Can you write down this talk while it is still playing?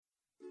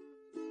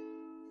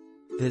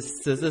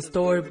This is a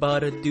story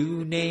about a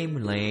dude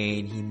named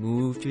Lane. He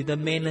moved to the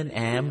mainland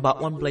and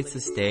bought one place to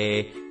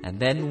stay. And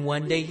then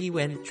one day he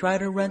went,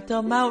 tried to rent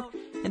them out.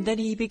 And then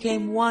he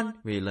became one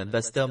real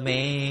investor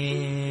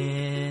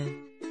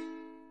man.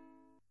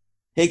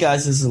 Hey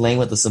guys, this is Lane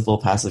with the Simple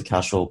Passive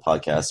Cash Flow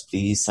podcast.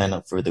 Please sign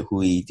up for the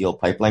Hui Deal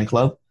Pipeline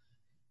Club.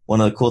 One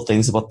of the cool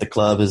things about the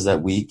club is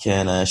that we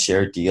can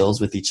share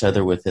deals with each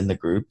other within the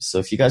group. So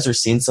if you guys are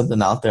seeing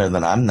something out there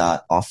that I'm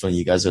not, often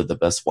you guys are the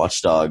best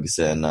watchdogs.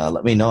 And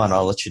let me know and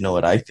I'll let you know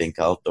what I think.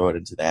 I'll throw it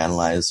into the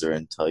analyzer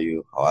and tell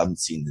you how I'm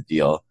seeing the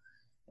deal.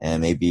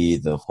 And maybe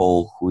the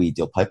whole Hui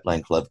Deal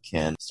Pipeline Club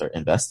can start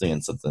investing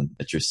in something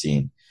that you're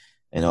seeing.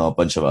 I know a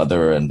bunch of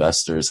other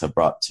investors have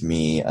brought to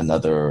me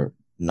another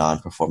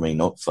non-performing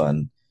note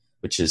fund,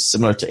 which is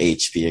similar to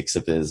HP,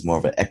 except it is more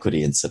of an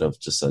equity instead of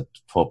just a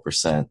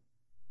 12%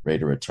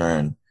 rate of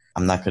return.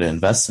 I'm not going to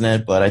invest in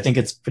it, but I think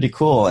it's pretty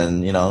cool.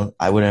 And, you know,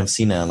 I wouldn't have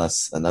seen it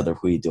unless another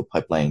Hui Deal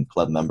Pipeline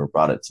Club member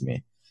brought it to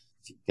me.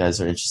 If you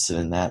guys are interested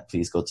in that,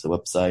 please go to the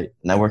website,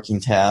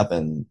 networking tab,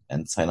 and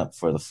sign up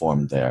for the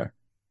form there.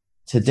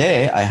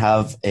 Today, I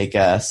have a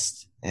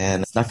guest,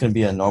 and it's not going to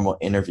be a normal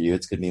interview.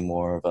 It's going to be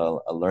more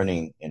of a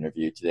learning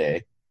interview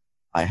today.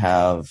 I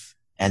have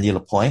Andy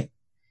Lapointe.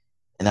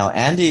 And now,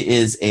 Andy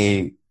is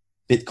a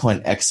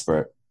Bitcoin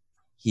expert.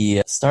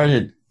 He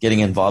started getting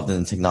involved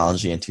in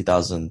technology in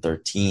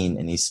 2013,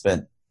 and he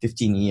spent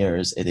 15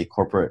 years in a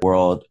corporate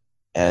world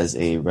as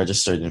a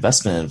registered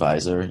investment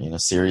advisor,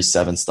 Series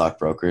 7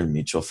 stockbroker and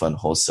mutual fund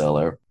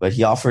wholesaler. But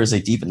he offers a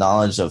deep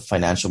knowledge of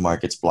financial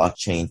markets,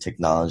 blockchain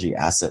technology,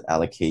 asset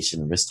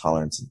allocation, risk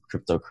tolerance, and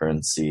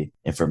cryptocurrency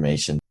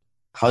information.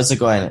 How's it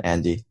going,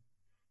 Andy?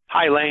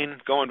 Hi,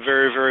 Lane. Going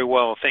very, very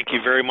well. Thank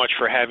you very much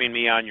for having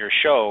me on your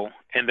show.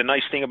 And the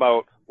nice thing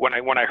about when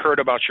I heard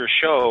about your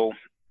show,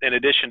 in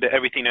addition to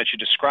everything that you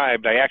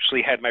described, I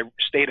actually had my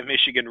state of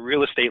Michigan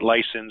real estate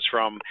license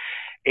from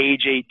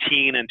age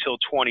 18 until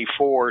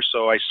 24.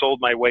 So I sold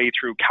my way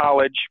through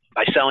college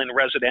by selling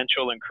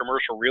residential and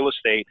commercial real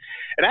estate,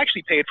 and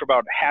actually paid for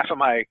about half of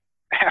my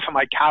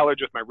college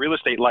with my real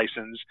estate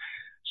license.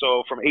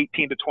 So from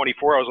 18 to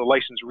 24, I was a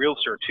licensed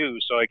realtor too.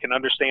 So I can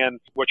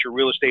understand what your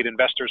real estate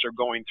investors are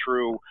going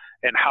through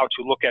and how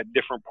to look at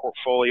different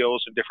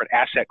portfolios and different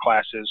asset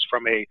classes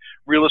from a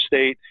real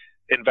estate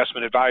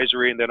investment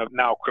advisory and then a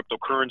now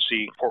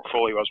cryptocurrency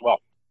portfolio as well.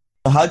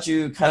 How'd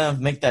you kind of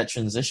make that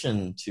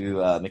transition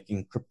to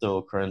making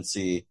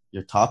cryptocurrency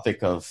your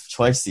topic of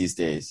choice these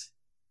days?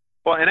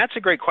 Well, and that's a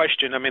great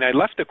question. I mean, I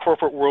left the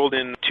corporate world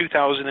in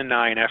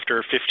 2009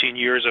 after 15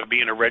 years of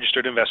being a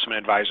registered investment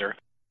advisor.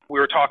 We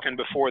were talking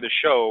before the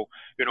show,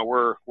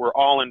 we're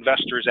all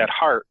investors at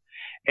heart.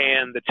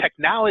 And the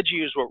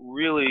technology is what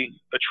really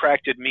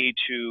attracted me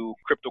to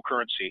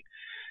cryptocurrency,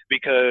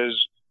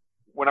 because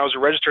when I was a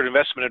registered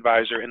investment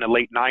advisor in the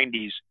late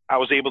 90s, I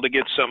was able to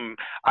get some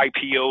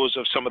IPOs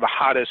of some of the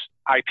hottest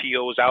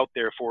IPOs out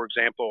there. For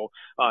example,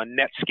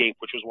 Netscape,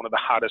 which was one of the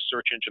hottest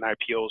search engine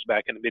IPOs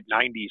back in the mid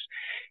 90s.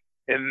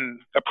 And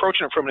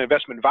approaching it from an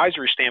investment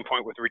advisory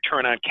standpoint with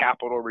return on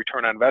capital,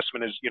 return on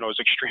investment is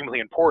extremely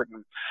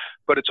important,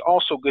 but it's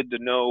also good to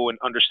know and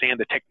understand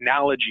the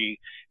technology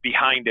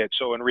behind it.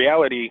 So in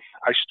reality,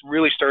 I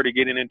really started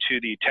getting into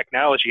the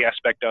technology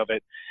aspect of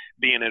it,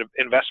 being an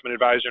investment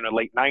advisor in the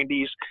late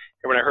 90s.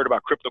 And when I heard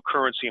about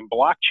cryptocurrency and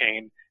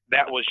blockchain,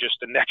 that was just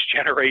the next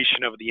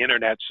generation of the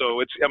internet.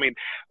 So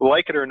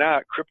like it or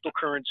not,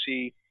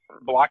 cryptocurrency,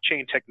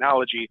 blockchain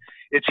technology,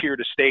 it's here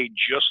to stay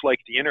just like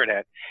the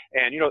internet.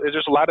 And,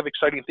 there's a lot of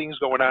exciting things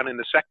going on in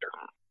the sector.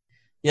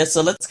 Yeah,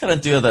 so let's kind of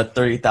do the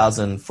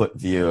 30,000 foot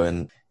view.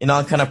 And,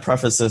 I'll kind of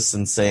preface this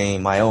in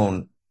saying my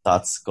own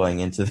thoughts going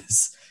into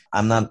this.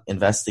 I'm not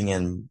investing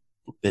in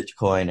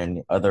Bitcoin or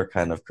any other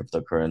kind of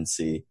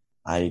cryptocurrency.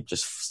 I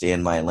just stay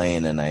in my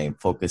lane and I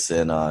focus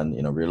in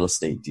on, real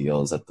estate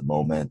deals at the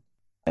moment.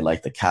 I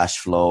like the cash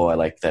flow. I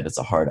like that it's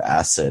a hard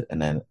asset.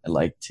 And then I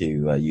like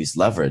to use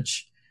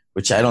leverage,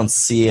 which I don't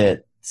see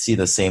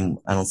the same.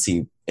 I don't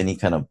see any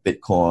kind of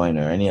Bitcoin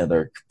or any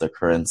other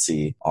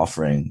cryptocurrency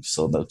offering.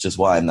 So that's just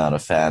why I'm not a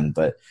fan.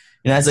 But,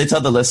 as I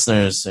tell the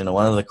listeners,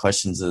 one of the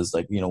questions is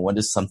like, what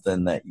is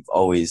something that you've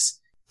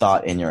always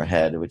thought in your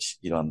head, which,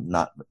 I'm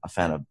not a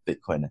fan of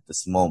Bitcoin at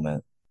this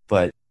moment,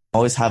 but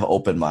always have an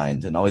open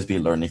mind and always be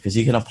learning, because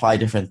you can apply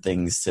different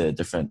things to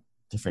different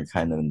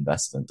kind of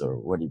investment or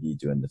whatever you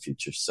do in the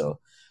future. So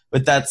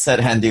with that said,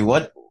 Andy,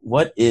 what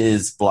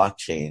is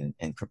blockchain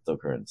and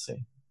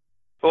cryptocurrency?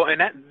 Well,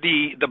 and that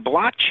the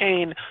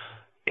blockchain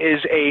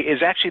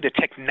is actually the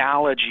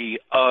technology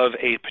of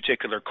a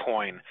particular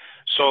coin.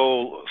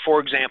 So, for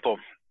example,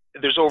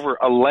 there's over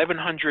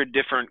 1,100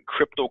 different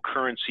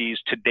cryptocurrencies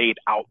to date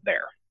out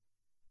there.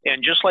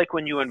 And just like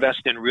when you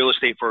invest in real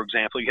estate, for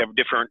example, you have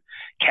different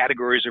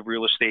categories of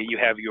real estate. You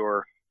have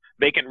your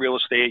vacant real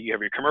estate, you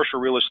have your commercial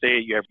real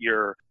estate, you have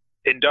your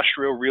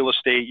industrial real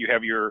estate, you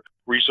have your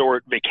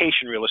resort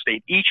vacation real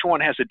estate. Each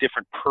one has a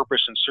different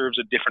purpose and serves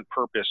a different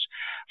purpose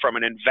from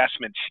an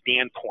investment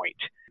standpoint.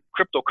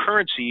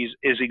 Cryptocurrencies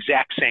is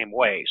exact same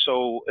way.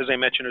 So as I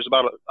mentioned, there's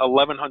about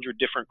 1,100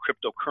 different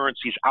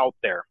cryptocurrencies out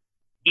there.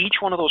 Each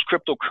one of those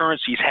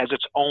cryptocurrencies has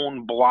its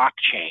own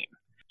blockchain.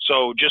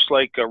 So just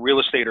like real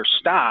estate or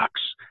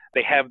stocks,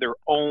 they have their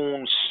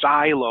own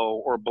silo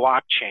or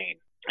blockchain.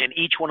 And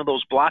each one of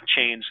those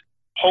blockchains,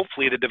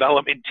 hopefully the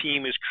development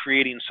team is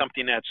creating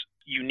something that's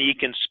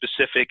unique and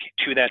specific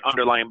to that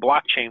underlying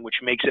blockchain, which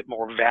makes it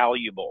more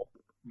valuable.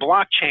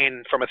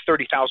 Blockchain, from a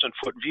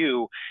 30,000-foot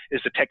view,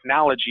 is the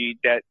technology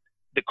that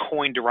the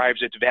coin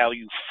derives its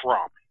value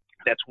from.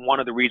 That's one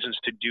of the reasons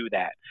to do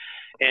that.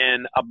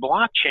 And a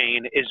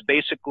blockchain is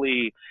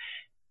basically,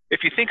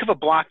 if you think of a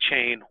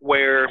blockchain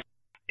where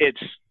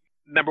it's,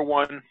 number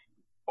one,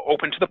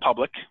 open to the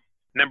public,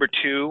 number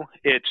two,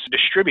 it's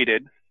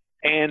distributed,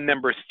 and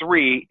number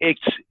three, it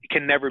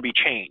can never be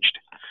changed.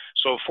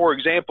 So, for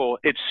example,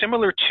 it's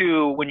similar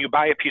to when you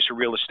buy a piece of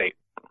real estate.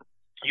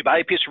 You buy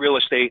a piece of real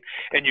estate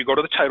and you go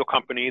to the title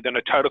company, then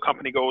the title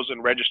company goes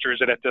and registers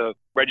it at the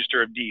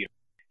Register of Deeds.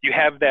 You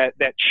have that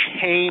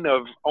chain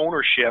of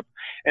ownership,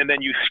 and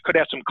then you could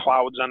have some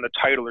clouds on the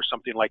title or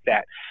something like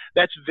that.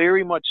 That's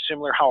very much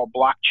similar how a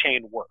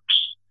blockchain works.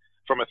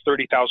 From a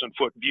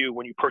 30,000-foot view,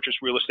 when you purchase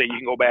real estate, you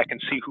can go back and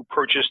see who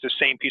purchased the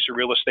same piece of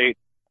real estate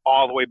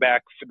all the way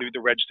back through the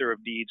Register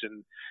of Deeds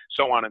and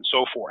so on and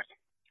so forth.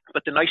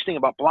 But the nice thing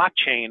about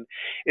blockchain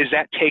is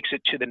that takes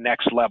it to the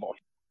next level.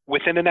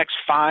 Within the next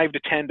 5 to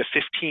 10 to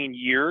 15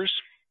 years,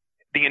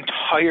 the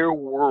entire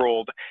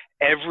world,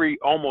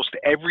 almost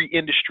every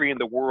industry in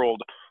the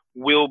world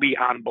will be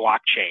on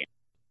blockchain.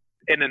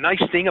 And the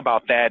nice thing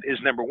about that is,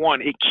 number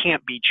one, it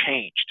can't be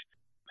changed.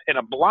 And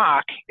a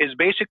block is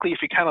basically,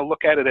 if you kind of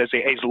look at it as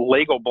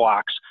Lego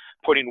blocks,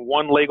 putting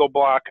one Lego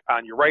block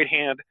on your right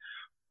hand,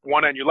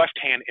 one on your left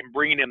hand, and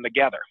bringing them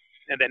together,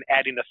 and then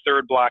adding a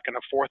third block and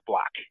a fourth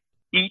block.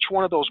 Each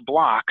one of those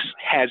blocks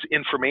has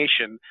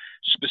information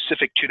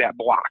specific to that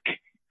block.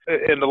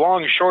 And the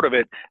long and short of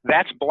it,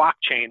 that's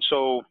blockchain.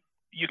 So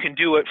you can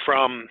do it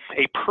from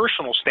a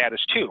personal status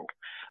too.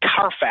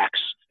 Carfax,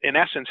 in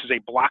essence, is a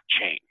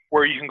blockchain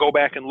where you can go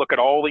back and look at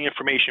all the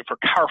information for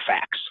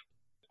Carfax.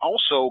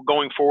 Also,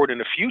 going forward in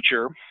the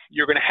future,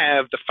 you're going to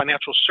have the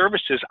financial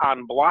services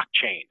on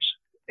blockchains.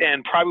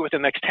 And probably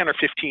within the next 10 or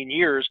 15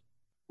 years,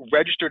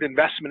 registered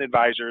investment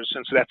advisors,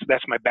 since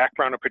that's my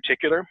background in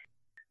particular,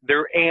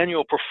 their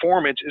annual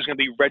performance is going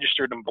to be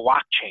registered in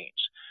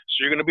blockchains. So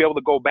you're going to be able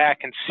to go back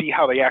and see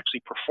how they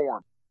actually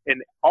perform.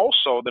 And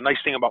also, the nice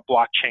thing about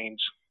blockchains,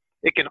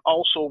 it can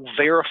also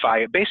verify.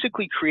 It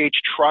basically creates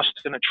trust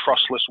in a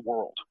trustless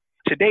world.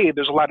 Today,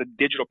 there's a lot of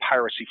digital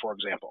piracy, for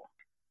example.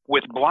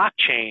 With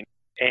blockchain,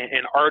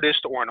 an artist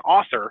or an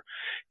author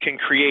can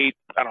create,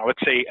 let's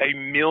say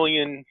 1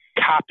 million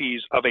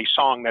copies of a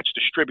song that's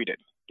distributed.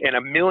 And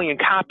 1 million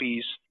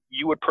copies,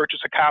 you would purchase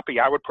a copy,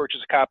 I would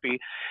purchase a copy,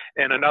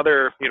 and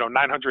another,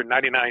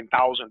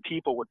 999,000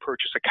 people would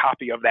purchase a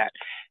copy of that.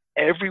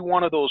 Every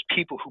one of those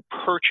people who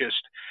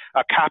purchased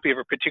a copy of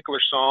a particular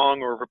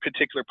song or of a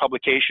particular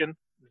publication,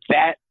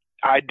 that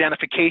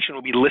identification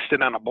will be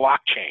listed on a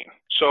blockchain.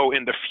 So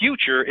in the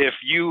future, if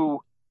you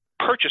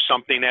purchase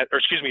something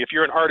if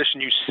you're an artist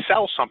and you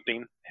sell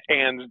something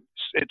and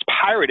it's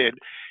pirated,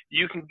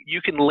 you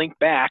can link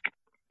back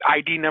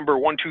ID number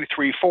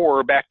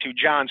 1234 back to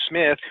John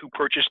Smith, who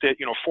purchased it,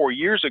 4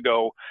 years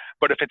ago.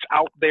 But if it's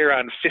out there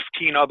on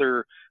 15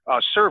 other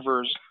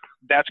servers,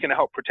 that's going to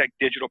help protect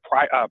digital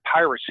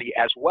piracy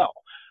as well.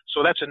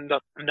 So that's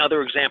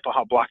another example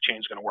how blockchain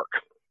is going to work.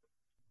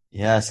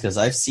 Yes, because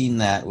I've seen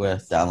that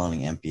with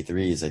downloading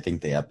MP3s. I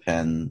think they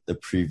append the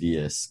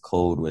previous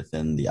code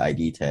within the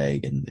ID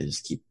tag, and they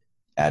just keep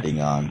adding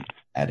on.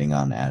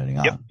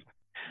 Yep,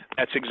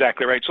 that's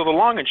exactly right. So the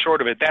long and short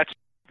of it,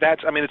 there's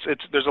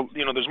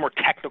more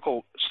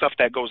technical stuff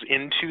that goes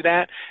into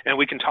that, and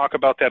we can talk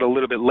about that a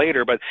little bit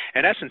later. But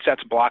in essence,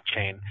 that's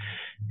blockchain,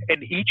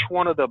 and each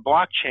one of the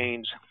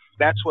blockchains,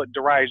 that's what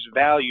derives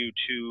value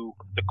to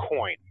the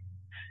coin.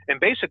 And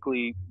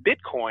basically,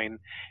 Bitcoin,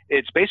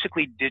 it's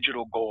basically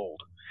digital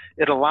gold.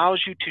 It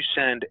allows you to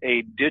send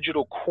a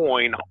digital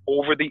coin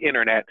over the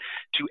internet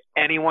to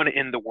anyone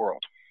in the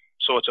world.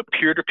 So it's a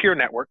peer-to-peer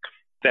network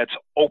that's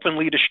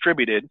openly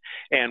distributed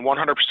and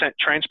 100%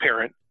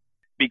 transparent,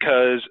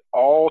 because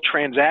all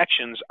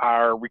transactions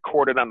are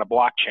recorded on the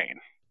blockchain.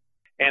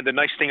 And the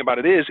nice thing about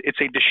it is it's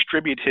a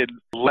distributed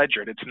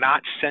ledger. It's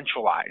not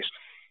centralized.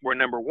 Where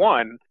number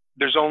one,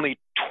 there's only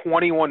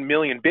 21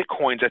 million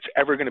Bitcoins that's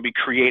ever going to be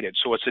created.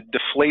 So it's a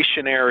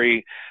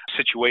deflationary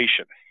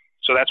situation.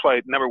 So that's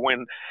why, number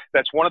one,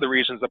 that's one of the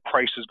reasons the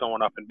price is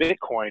going up in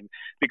Bitcoin,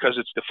 because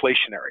it's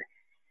deflationary.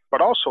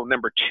 But also,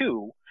 number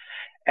two,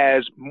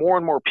 as more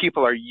and more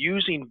people are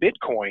using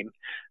Bitcoin,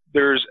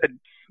 there's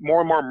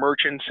more and more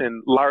merchants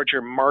and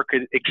larger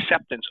market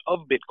acceptance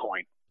of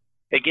Bitcoin.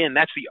 Again,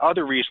 that's the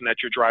other reason that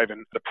you're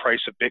driving the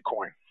price of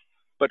Bitcoin.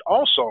 But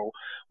also,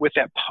 with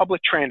that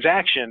public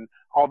transaction,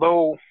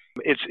 although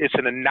it's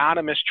an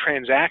anonymous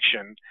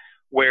transaction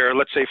where,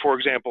 let's say, for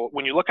example,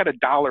 when you look at a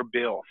dollar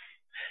bill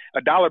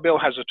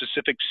has a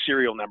specific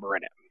serial number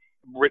in it,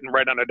 written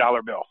right on a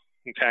dollar bill,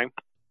 okay?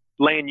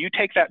 Lane, you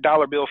take that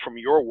dollar bill from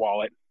your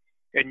wallet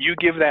and you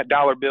give that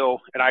dollar bill,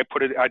 and I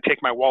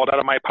take my wallet out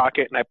of my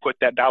pocket and I put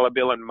that dollar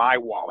bill in my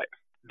wallet.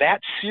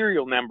 That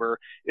serial number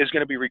is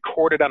going to be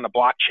recorded on the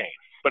blockchain,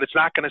 but it's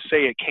not going to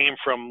say it came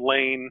from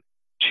Lane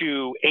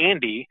to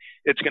Andy.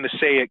 It's going to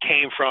say it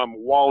came from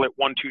wallet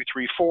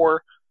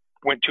 1234,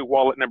 went to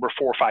wallet number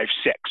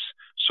 456.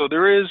 So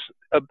there is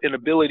an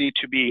ability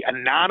to be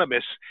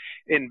anonymous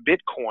in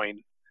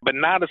Bitcoin, but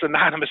not as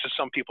anonymous as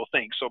some people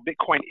think. So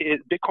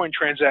Bitcoin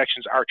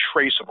transactions are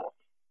traceable.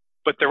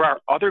 But there are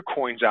other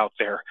coins out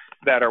there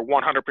that are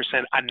 100%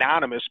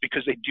 anonymous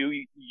because they do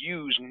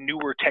use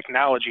newer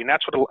technology. And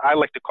that's what I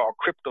like to call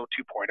crypto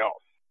 2.0.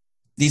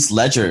 These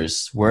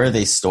ledgers, where are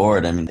they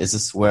stored? I mean, is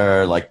this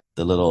where like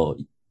the little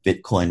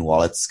Bitcoin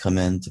wallets come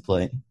into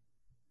play?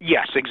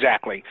 Yes,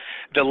 exactly.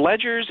 The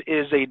ledgers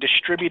is a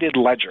distributed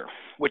ledger,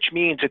 which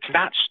means it's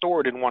not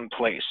stored in one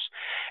place.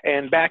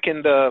 And back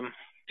in the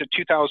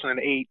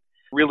 2008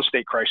 real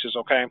estate crisis,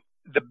 okay,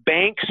 the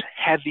banks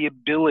had the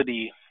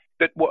ability.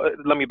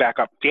 Let me back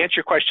up. To answer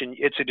your question,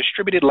 it's a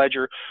distributed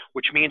ledger,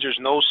 which means there's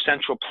no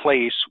central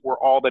place where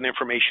all that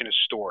information is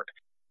stored.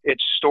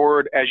 It's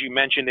stored, as you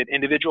mentioned, in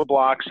individual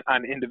blocks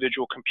on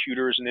individual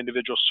computers and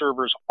individual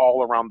servers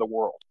all around the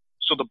world.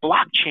 So the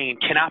blockchain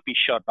cannot be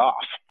shut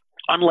off.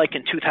 Unlike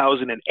in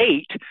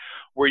 2008,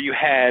 where you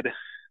had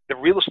the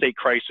real estate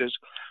crisis,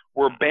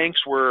 where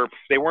banks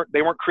they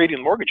weren't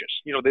creating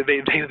mortgages. You know,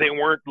 they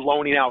weren't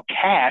loaning out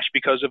cash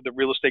because of the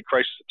real estate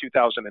crisis of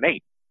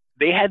 2008.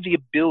 They had the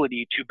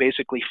ability to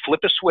basically flip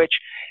a switch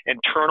and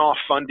turn off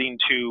funding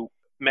to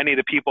many of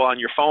the people on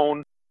your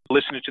phone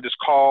listening to this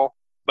call.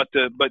 But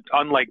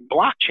unlike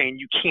blockchain,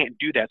 you can't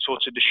do that. So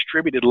it's a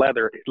distributed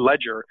ledger.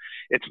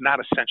 It's not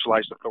a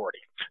centralized authority.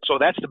 So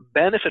that's the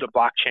benefit of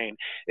blockchain.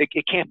 It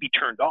can't be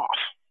turned off.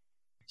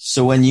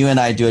 So when you and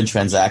I do a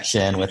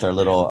transaction with our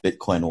little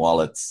Bitcoin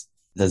wallets,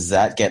 does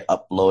that get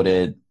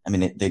uploaded? I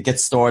mean, they get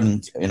stored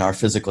in our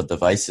physical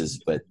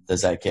devices, but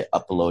does that get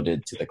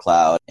uploaded to the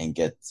cloud and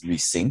get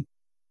resynced?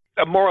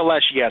 More or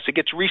less, yes. It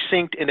gets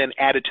resynced and then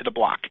added to the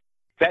block.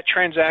 That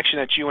transaction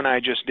that you and I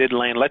just did,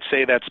 Lane, let's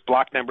say that's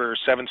block number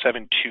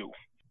 772.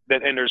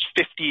 And there's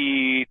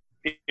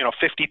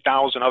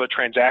 50,000 other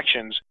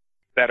transactions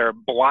that are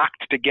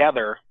blocked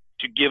together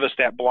to give us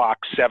that block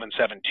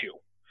 772.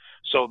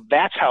 So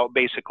that's how it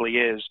basically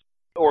is.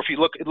 Or if you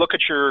look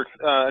at your,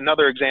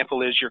 another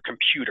example is your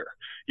computer.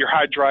 Your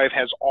hard drive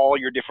has all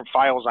your different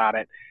files on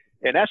it.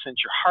 In essence,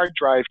 your hard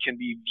drive can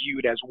be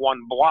viewed as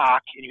one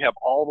block, and you have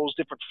all those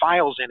different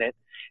files in it.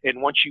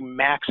 And once you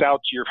max out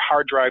your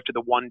hard drive to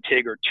the 1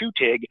 TIG or 2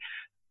 TIG,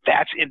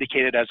 that's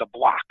indicated as a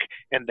block.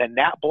 And then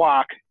that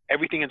block,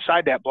 everything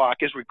inside that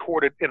block is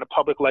recorded in a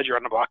public ledger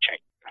on the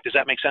blockchain. Does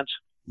that make sense?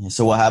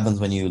 So what happens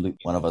when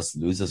one of us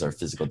loses our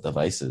physical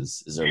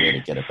devices? Is there a way to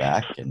get it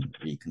back and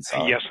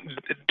reconcile? Yes,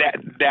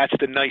 that's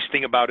the nice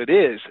thing about it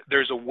is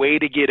there's a way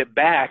to get it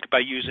back by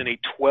using a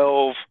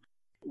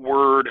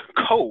 12-word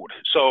code.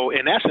 So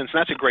in essence,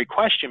 that's a great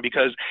question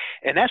because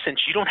in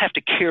essence, you don't have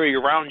to carry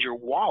around your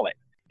wallet.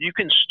 You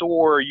can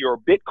store your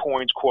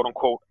Bitcoins, quote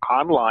unquote,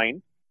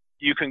 online.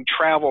 You can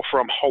travel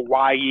from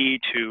Hawaii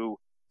to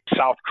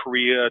South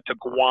Korea to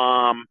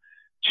Guam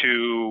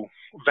to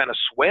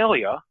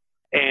Venezuela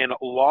and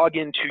log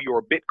into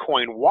your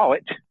Bitcoin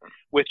wallet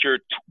with a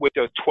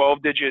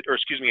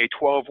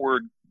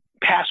 12-word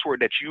password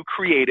that you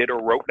created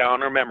or wrote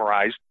down or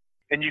memorized,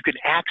 and you can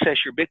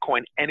access your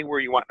Bitcoin anywhere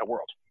you want in the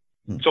world.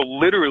 So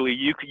literally,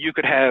 you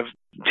could have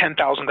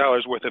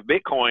 $10,000 worth of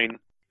Bitcoin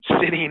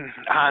sitting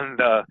on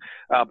the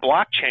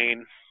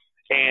blockchain,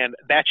 and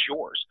that's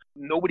yours.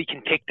 Nobody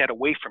can take that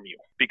away from you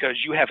because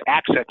you have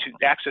access to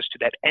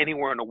that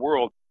anywhere in the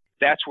world.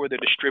 That's where the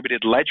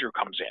distributed ledger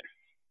comes in.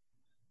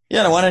 Yeah,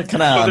 and I want to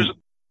kind of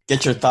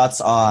get your thoughts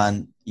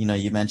on,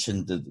 you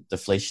mentioned the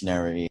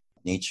deflationary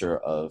nature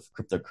of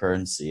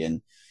cryptocurrency.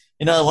 And,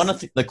 one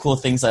of the cool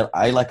things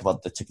I like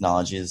about the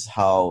technology is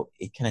how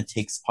it kind of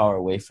takes power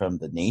away from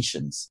the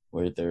nations,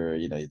 whether,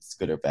 it's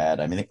good or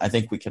bad. I mean, I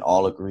think we can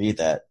all agree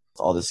that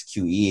all this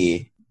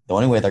QE, the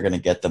only way they're going to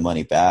get the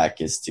money back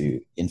is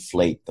to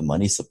inflate the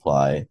money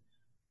supply.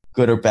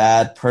 Good or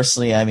bad,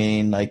 personally, I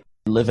mean, like,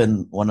 live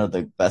in one of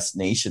the best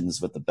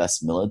nations with the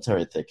best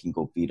military that can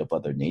go beat up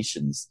other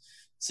nations.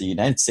 So the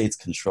United States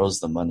controls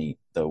the money,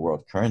 the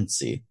world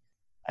currency.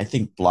 I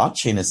think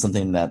blockchain is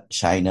something that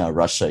China,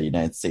 Russia,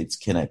 United States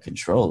cannot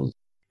control.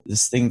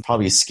 This thing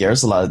probably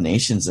scares a lot of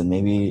nations, and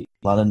maybe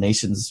a lot of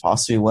nations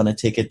possibly want to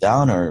take it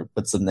down or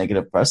put some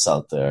negative press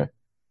out there.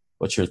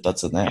 What's your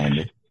thoughts on that,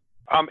 Andy?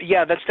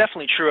 Yeah, that's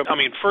definitely true. I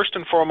mean, first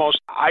and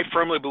foremost, I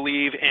firmly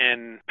believe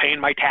in paying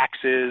my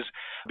taxes,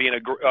 being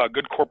a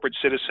good corporate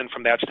citizen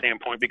from that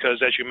standpoint,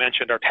 because as you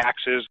mentioned, our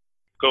taxes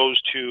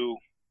goes to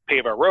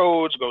pave our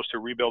roads, goes to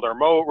rebuild our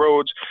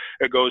roads,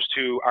 it goes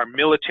to our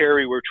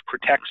military, which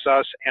protects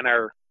us and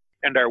our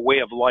way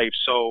of life.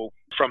 So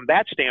from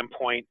that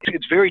standpoint,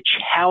 it's very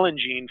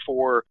challenging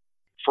for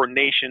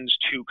nations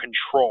to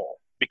control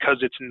because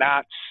it's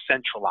not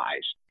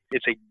centralized.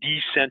 It's a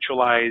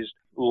decentralized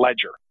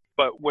ledger.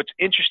 But what's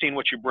interesting,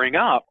 what you bring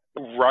up,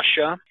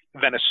 Russia,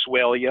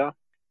 Venezuela,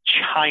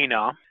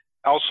 China,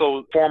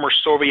 also former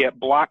Soviet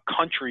bloc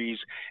countries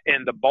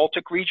in the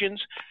Baltic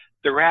regions,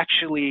 they're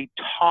actually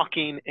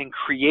talking and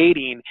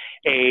creating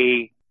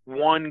a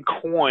one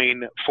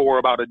coin for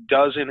about a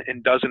dozen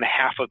and a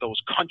half of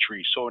those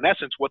countries. So in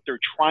essence, what they're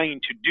trying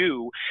to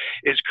do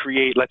is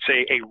create, let's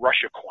say, a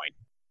Russia coin.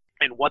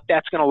 And what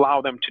that's going to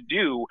allow them to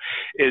do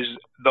is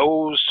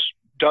those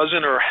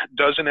dozen or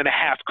dozen and a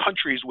half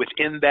countries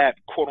within that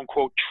quote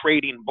unquote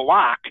trading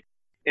block,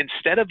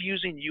 instead of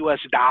using US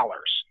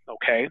dollars,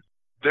 okay,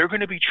 they're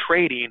going to be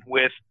trading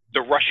with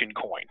the Russian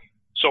coin.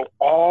 So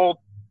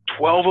all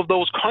 12 of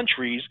those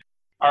countries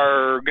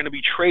are going to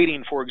be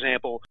trading, for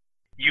example,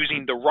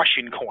 using the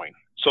Russian coin.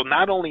 So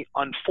not only,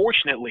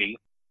 unfortunately,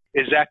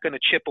 is that going to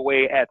chip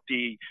away at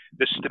the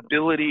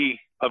stability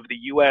of the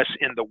U.S.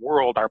 in the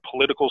world, our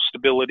political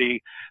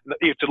stability,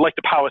 if you like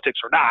the politics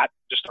or not,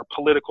 just our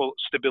political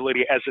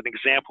stability as an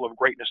example of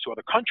greatness to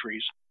other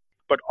countries,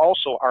 but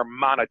also our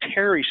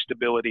monetary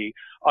stability,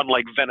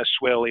 unlike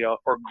Venezuela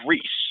or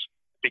Greece,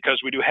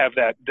 because we do have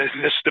that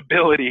the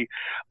stability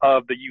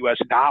of the U.S.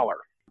 dollar.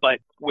 But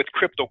with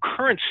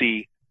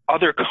cryptocurrency,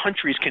 other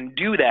countries can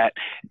do that.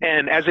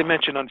 And as I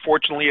mentioned,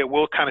 unfortunately, it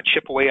will kind of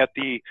chip away at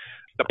the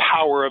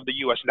power of the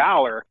U.S.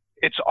 dollar.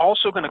 It's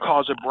also going to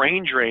cause a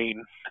brain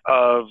drain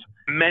of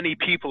many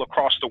people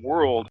across the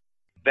world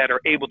that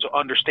are able to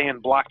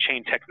understand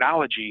blockchain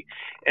technology.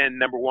 And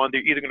number one,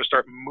 they're either going to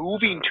start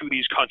moving to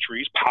these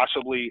countries,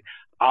 possibly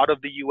out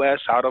of the U.S.,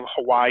 out of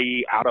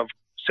Hawaii, out of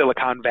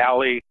Silicon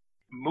Valley,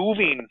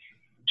 moving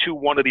to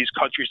one of these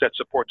countries that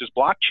support this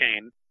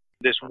blockchain,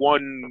 this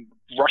one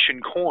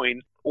Russian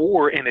coin,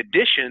 or in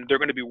addition, they're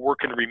going to be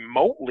working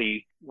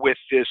remotely with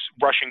this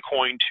Russian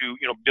coin to,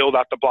 build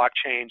out the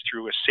blockchains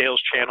through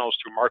sales channels,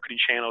 through marketing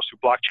channels, through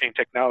blockchain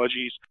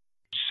technologies,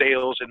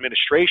 sales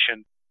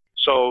administration.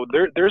 So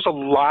there's a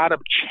lot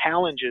of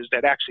challenges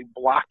that actually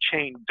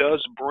blockchain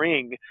does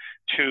bring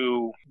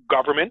to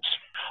governments,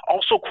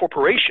 also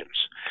corporations,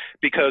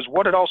 because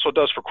what it also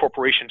does for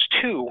corporations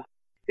too,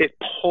 it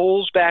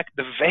pulls back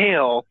the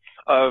veil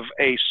of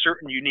a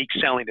certain unique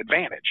selling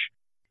advantage.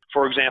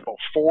 For example,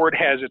 Ford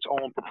has its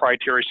own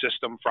proprietary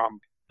system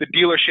from the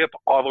dealership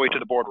all the way to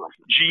the boardroom.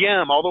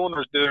 GM, although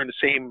they're in the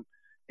same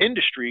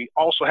industry,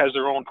 also has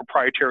their own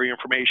proprietary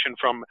information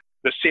from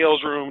the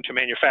sales room to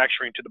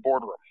manufacturing to the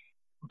boardroom.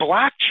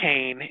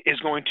 Blockchain is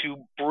going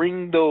to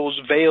bring those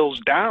veils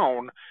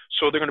down,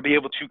 so they're going to be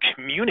able to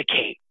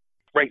communicate.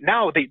 Right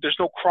now, there's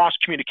no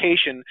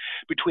cross-communication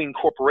between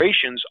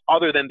corporations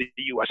other than the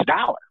U.S.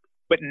 dollar.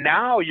 But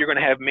now you're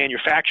going to have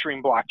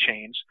manufacturing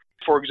blockchains.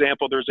 For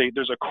example, there's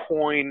a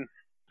coin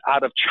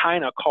out of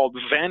China called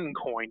VEN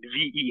coin,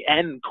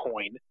 VEN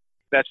coin.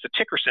 That's the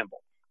ticker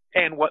symbol.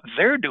 And what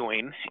they're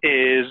doing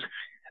is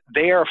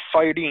they are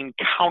fighting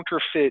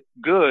counterfeit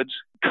goods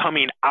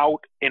coming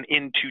out and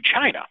into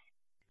China.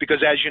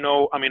 Because as you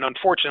know,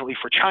 unfortunately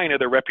for China,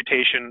 their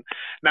reputation,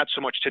 not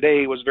so much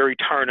today, was very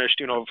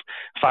tarnished,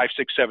 5,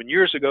 6, 7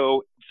 years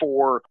ago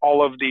for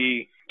all of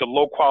the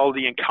low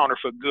quality and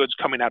counterfeit goods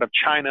coming out of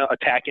China,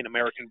 attacking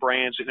American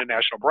brands,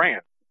 international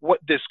brands. What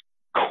this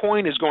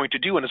coin is going to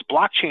do, and this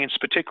blockchain is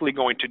particularly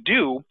going to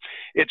do,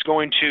 it's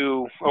going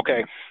to,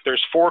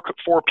 there's four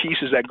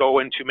pieces that go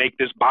into make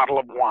this bottle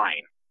of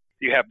wine.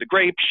 You have the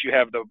grapes, you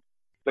have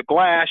the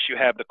glass, you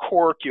have the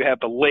cork, you have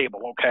the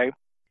label, okay?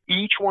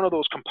 Each one of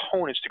those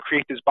components to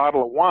create this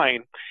bottle of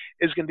wine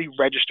is going to be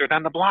registered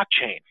on the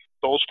blockchain.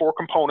 Those 4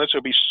 components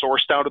will be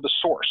sourced out of the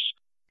source.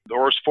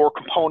 Those 4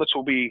 components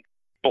will be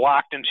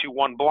blocked into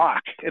one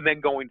block. And then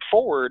going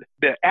forward,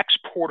 the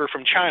exporter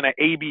from China,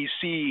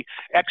 ABC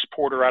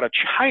exporter out of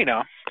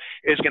China,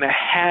 is going to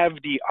have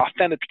the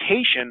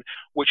authentication,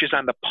 which is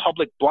on the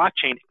public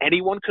blockchain.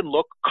 Anyone can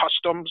look,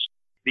 customs,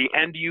 the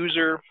end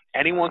user,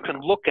 anyone can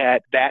look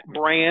at that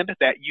brand,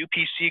 that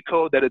UPC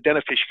code, that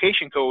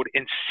identification code,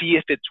 and see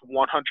if it's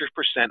 100%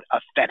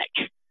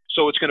 authentic.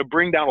 So it's going to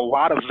bring down a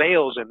lot of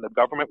veils in the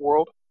government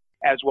world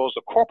as well as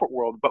the corporate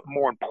world. But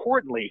more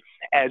importantly,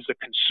 as the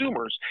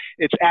consumers,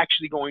 it's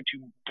actually going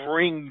to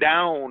bring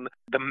down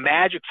the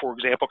magic, for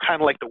example,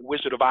 kind of like the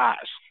Wizard of Oz.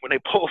 When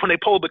they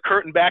pulled the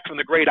curtain back from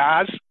the Great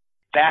Oz,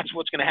 that's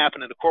what's going to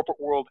happen in the corporate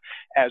world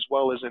as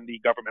well as in the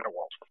governmental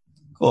world.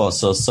 Cool.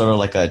 So sort of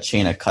like a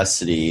chain of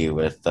custody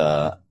with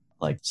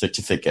like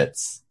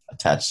certificates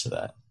attached to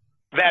that.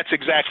 That's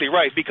exactly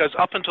right, because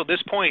up until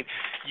this point,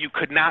 you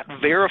could not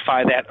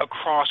verify that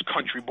across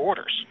country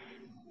borders.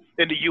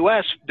 In the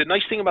U.S., the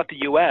nice thing about the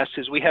U.S.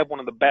 is we have one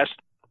of the best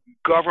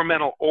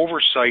governmental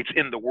oversights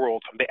in the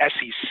world, from the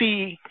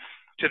SEC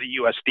to the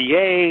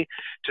USDA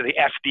to the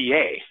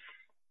FDA.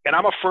 And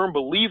I'm a firm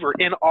believer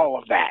in all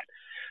of that.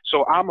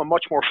 So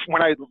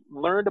when I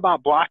learned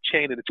about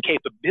blockchain and its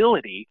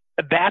capability,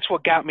 that's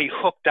what got me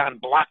hooked on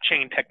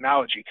blockchain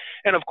technology.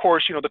 And of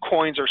course, the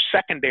coins are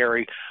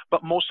secondary,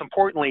 but most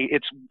importantly,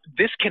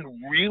 this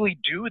can really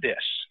do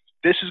this.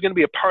 This is going to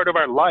be a part of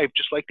our life,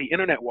 just like the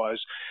internet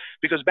was,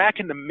 because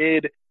back in the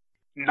mid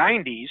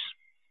 90s,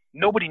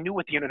 nobody knew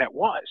what the internet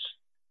was.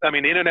 I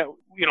mean, the internet,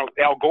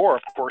 Al Gore,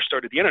 of course,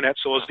 started the internet,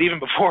 so it was even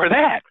before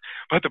that.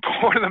 But the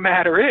point of the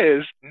matter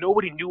is,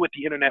 nobody knew what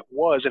the internet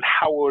was and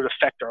how it would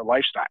affect our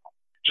lifestyle.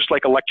 Just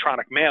like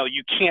electronic mail,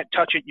 you can't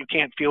touch it, you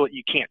can't feel it,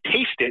 you can't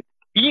taste it.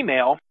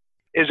 Email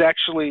is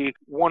actually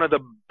one of the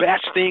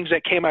best things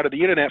that came out of the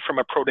internet from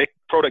a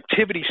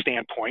productivity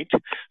standpoint,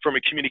 from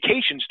a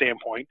communication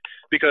standpoint,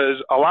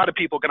 because a lot of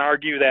people can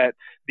argue that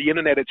the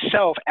internet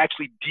itself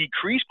actually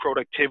decreased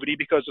productivity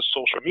because of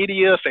social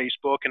media,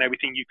 Facebook, and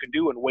everything you can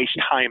do and waste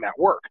time at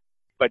work.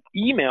 But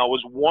email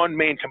was one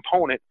main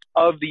component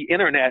of the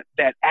internet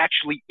that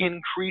actually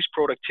increased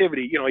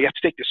productivity. You have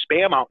to take the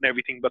spam out and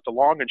everything, but the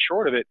long and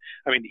short of it,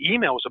 I mean,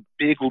 email was a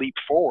big leap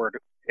forward.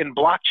 And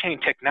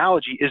blockchain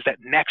technology is that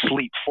next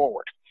leap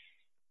forward.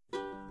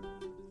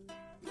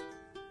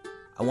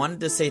 I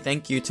wanted to say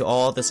thank you to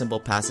all the Simple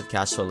Passive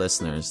Cash Flow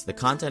listeners. The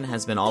content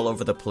has been all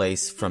over the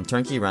place, from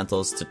turnkey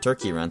rentals to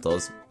turkey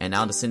rentals, and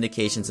now to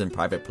syndications and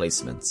private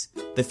placements.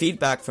 The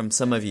feedback from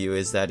some of you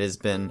is that it has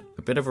been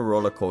a bit of a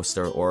roller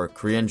coaster or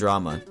Korean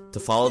drama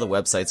to follow the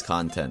website's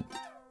content.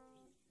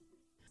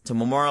 To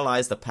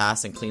memorialize the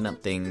past and clean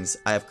up things,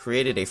 I have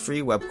created a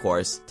free web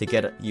course to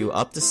get you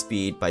up to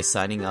speed by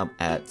signing up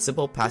at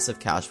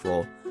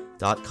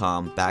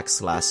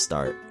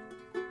simplepassivecashflow.com/start.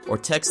 Or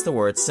text the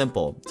word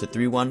SIMPLE to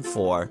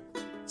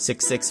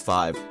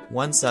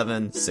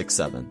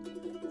 314-665-1767.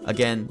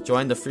 Again,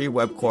 join the free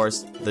web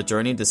course, The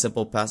Journey to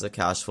Simple Passive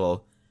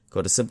Cashflow.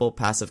 Go to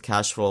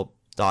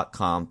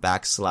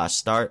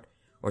simplepassivecashflow.com/start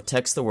or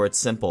text the word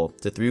SIMPLE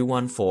to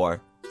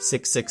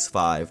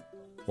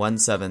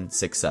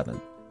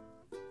 314-665-1767.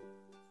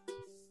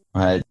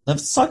 All right,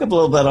 let's talk a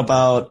little bit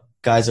about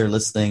guys are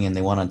listening and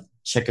they want to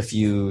check a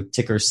few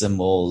ticker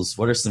symbols.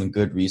 What are some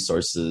good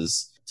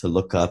resources to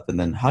look up? And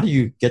then how do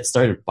you get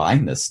started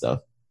buying this stuff?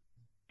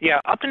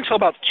 Yeah, up until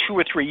about 2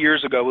 or 3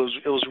 years ago,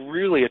 it was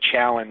really a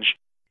challenge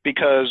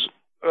because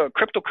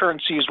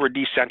cryptocurrencies were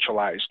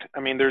decentralized. I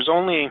mean, there's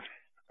only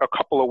a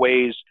couple of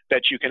ways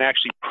that you can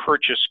actually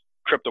purchase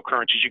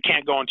cryptocurrencies. You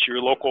can't go into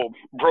your local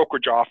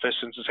brokerage office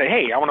and say,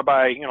 hey, I want to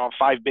buy,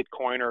 5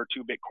 Bitcoin or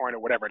 2 Bitcoin or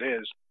whatever it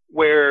is.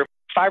 Where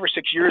 5 or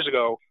 6 years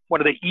ago, one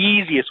of the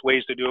easiest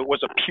ways to do it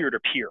was a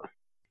peer-to-peer,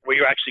 where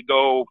you actually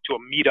go to a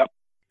meetup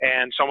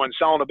and someone's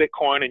selling a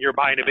Bitcoin and you're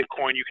buying a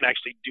Bitcoin. You can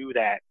actually do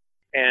that.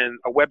 And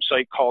a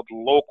website called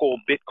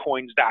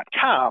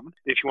localbitcoins.com.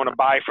 If you want to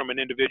buy from an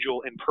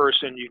individual in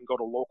person, you can go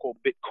to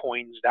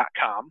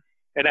localbitcoins.com.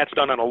 And that's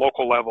done on a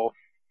local level,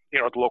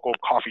 at the local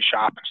coffee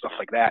shop and stuff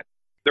like that.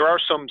 There are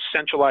some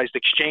centralized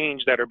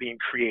exchanges that are being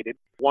created.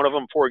 One of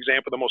them, for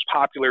example, the most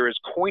popular is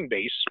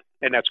Coinbase,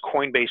 and that's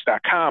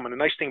coinbase.com. And the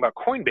nice thing about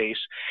Coinbase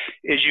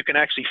is you can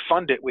actually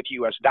fund it with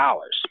US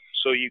dollars.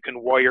 So you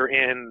can wire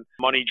in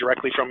money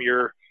directly from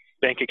your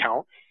bank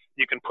account.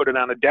 You can put it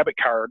on a debit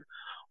card,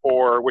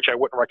 or, which I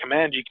wouldn't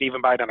recommend, you can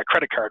even buy it on a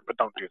credit card, but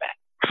don't do that.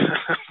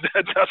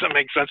 That doesn't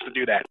make sense to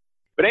do that.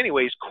 But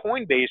anyways,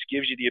 Coinbase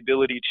gives you the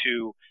ability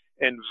to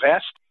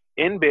invest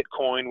in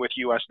Bitcoin with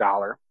US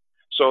dollar.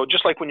 So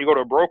just like when you go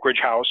to a brokerage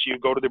house, you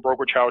go to the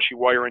brokerage house, you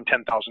wire in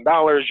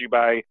 $10,000, you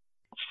buy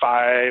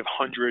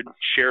 500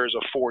 shares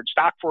of Ford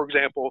stock, for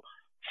example.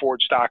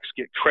 Ford stocks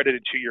get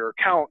credited to your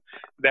account.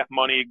 That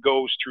money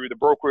goes through the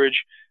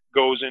brokerage,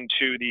 goes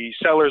into the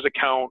seller's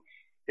account,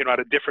 at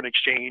a different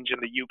exchange in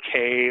the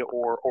UK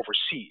or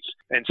overseas,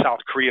 in South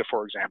Korea,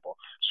 for example.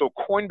 So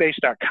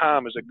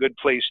Coinbase.com is a good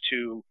place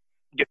to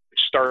get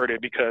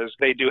started because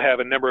they do have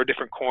a number of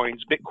different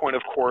coins. Bitcoin,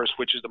 of course,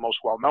 which is the most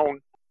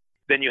well-known.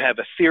 Then you have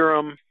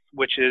Ethereum,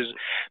 which is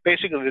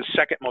basically the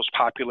second most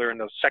popular and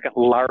the second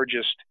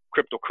largest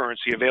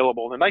cryptocurrency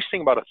available. And the nice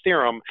thing about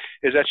Ethereum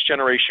is that's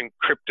generation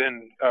crypto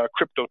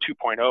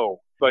 2.0.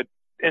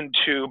 And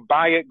to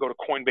buy it, go to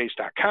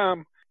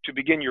Coinbase.com. To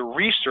begin your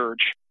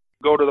research,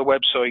 go to the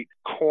website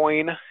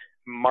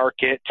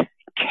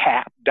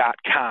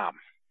coinmarketcap.com.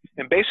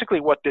 And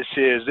basically what this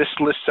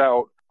lists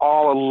out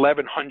all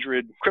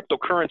 1,100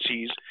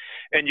 cryptocurrencies,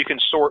 and you can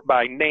sort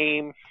by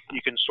name,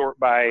 you can sort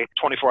by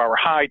 24-hour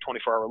high,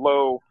 24-hour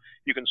low,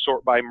 you can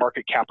sort by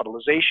market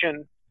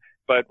capitalization.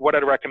 But what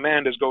I'd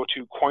recommend is go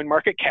to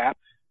CoinMarketCap,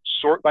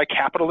 sort by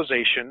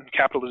capitalization.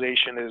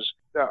 Capitalization is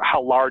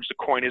how large the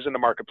coin is in the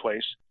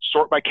marketplace.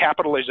 Sort by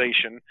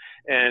capitalization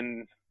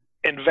and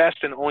invest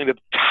in only the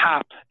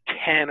top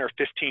 10 or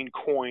 15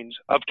 coins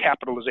of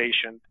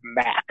capitalization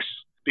max.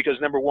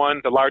 Because number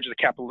one, the larger the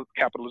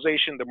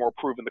capitalization, the more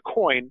proven the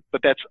coin,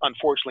 but that's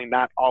unfortunately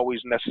not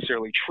always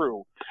necessarily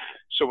true.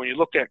 So when you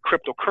look at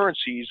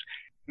cryptocurrencies,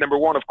 number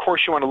one, of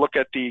course, you want to look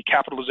at the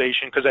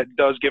capitalization because that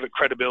does give it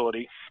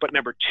credibility. But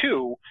number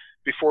two,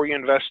 before you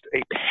invest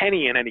a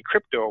penny in any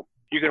crypto,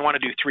 you're going to want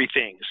to do three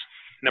things.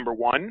 Number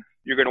one,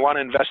 you're going to want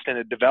to invest in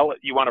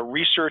you want to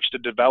research the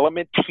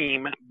development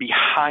team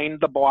behind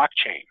the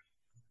blockchain.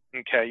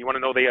 Okay, you want to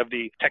know they have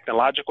the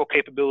technological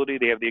capability,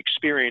 they have the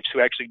experience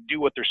to actually do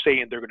what they're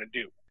saying they're going to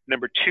do.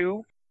 Number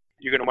two,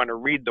 you're going to want to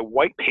read the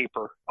white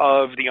paper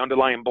of the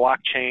underlying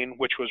blockchain,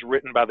 which was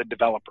written by the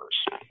developers.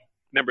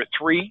 Number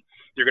three,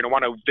 you're going to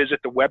want to visit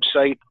the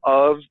website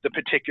of the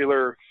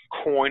particular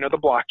coin or the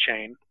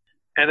blockchain.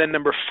 And then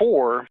number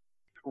 4,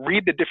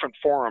 read the different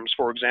forums,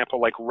 for example,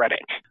 like Reddit,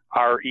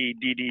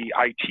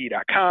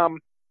 reddit.com,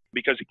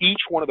 because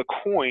each one of the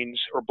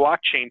coins or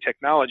blockchain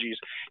technologies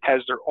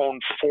has their own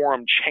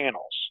forum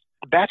channels.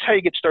 That's how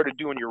you get started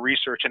doing your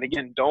research. And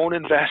again, don't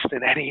invest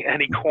in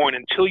any coin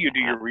until you do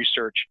your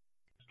research.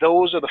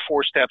 Those are the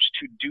 4 steps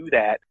to do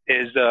that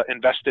is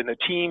invest in a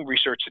team,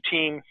 research the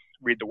team,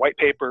 read the white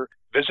paper,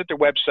 visit their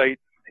website,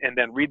 and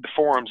then read the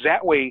forums.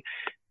 That way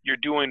you're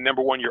doing,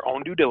 number 1, your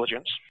own due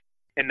diligence.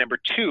 And number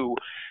 2,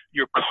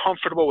 you're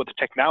comfortable with the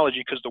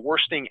technology, because the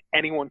worst thing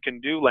anyone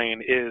can do,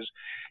 Lane, is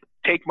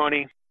take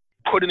money,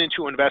 put it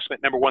into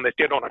investment, number 1, that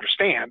they don't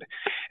understand,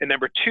 and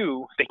number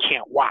 2, they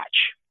can't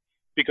watch.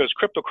 Because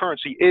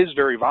cryptocurrency is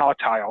very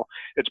volatile.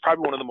 It's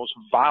probably one of the most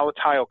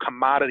volatile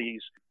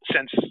commodities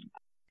since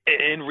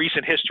in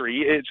recent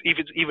history. It's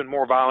even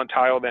more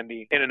volatile than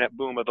the internet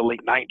boom of the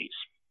late 90s.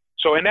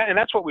 So, and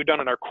that's what we've done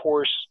in our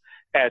course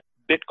at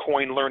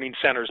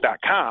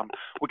BitcoinLearningCenters.com.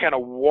 We kind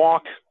of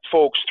walk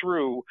folks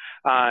through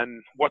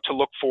on what to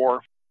look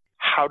for,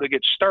 how to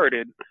get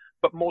started,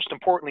 but most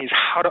importantly is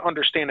how to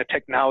understand the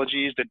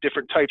technologies, the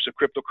different types of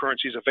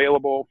cryptocurrencies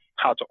available,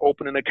 how to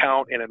open an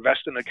account and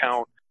invest in an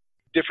account,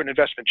 different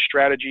investment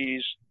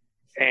strategies,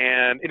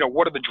 and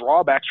what are the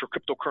drawbacks for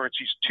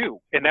cryptocurrencies too.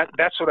 And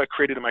that's what I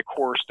created in my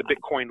course, the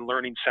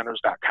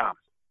BitcoinLearningCenters.com.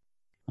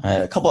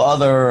 A couple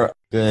other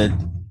good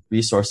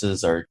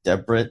resources are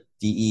Deribit,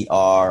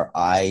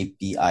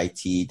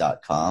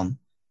 DERIBIT.com.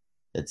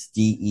 It's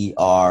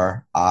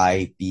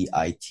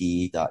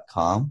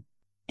DERIBIT.com.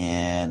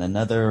 And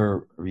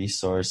another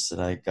resource that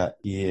I got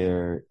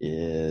here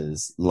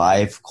is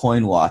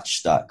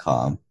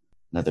livecoinwatch.com.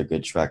 Another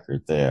good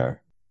tracker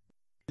there.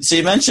 So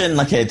you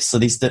mentioned, so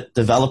these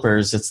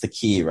developers, it's the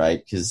key,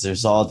 right? Because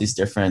there's all these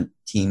different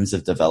teams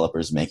of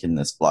developers making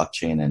this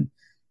blockchain, and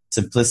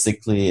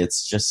simplistically,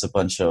 it's just a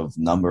bunch of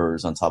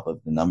numbers on top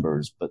of the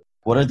numbers. But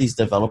what are these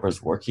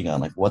developers working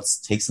on? What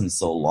takes them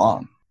so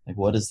long?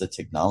 What is the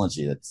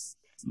technology that's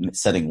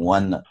setting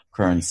one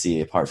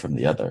currency apart from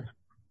the other?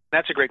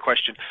 That's a great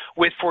question.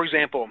 With, for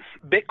example,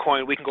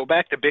 Bitcoin, we can go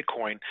back to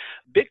Bitcoin.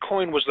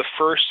 Bitcoin was the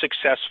first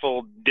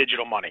successful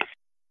digital money.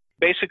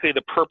 Basically,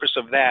 the purpose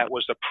of that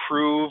was to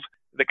prove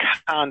the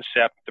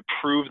concept, to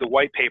prove the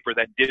white paper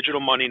that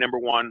digital money, number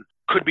 1,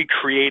 could be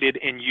created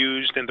and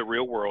used in the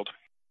real world.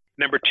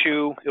 Number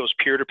 2, it was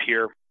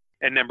peer-to-peer.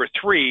 And number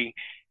 3,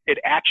 it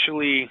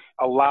actually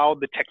allowed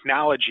the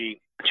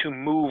technology to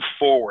move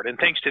forward. And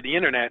thanks to the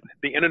internet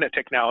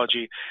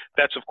technology,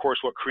 that's, of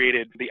course, what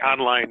created the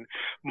online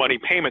money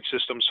payment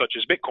systems such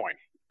as Bitcoin.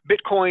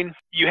 Bitcoin,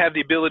 you have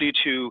the ability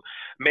to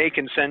make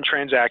and send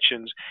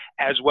transactions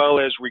as well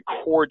as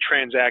record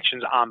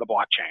transactions on the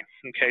blockchain.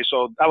 Okay,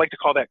 so I like to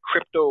call that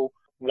Crypto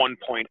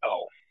 1.0.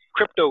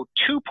 Crypto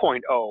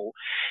 2.0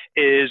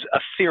 is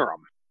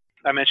Ethereum.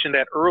 I mentioned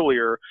that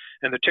earlier,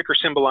 and the ticker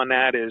symbol on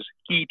that is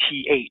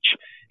ETH.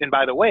 And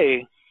by the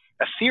way,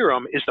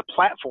 Ethereum is the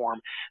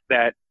platform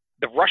that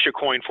the Russia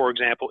coin, for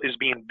example, is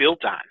being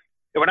built on.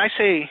 And when I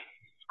say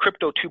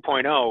Crypto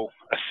 2.0,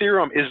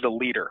 Ethereum is the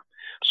leader.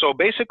 So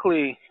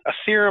basically,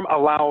 Ethereum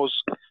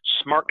allows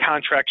smart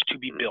contracts to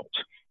be built.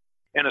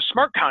 And a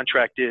smart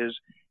contract is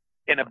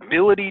an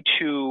ability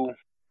to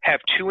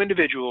have 2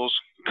 individuals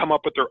come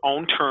up with their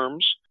own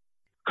terms,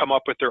 come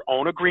up with their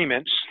own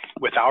agreements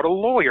without a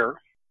lawyer,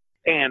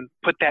 and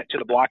put that to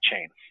the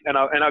blockchain. And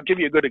I'll give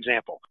you a good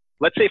example.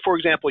 Let's say, for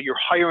example, you're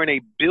hiring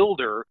a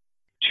builder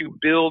to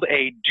build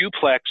a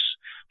duplex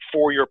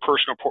for your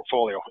personal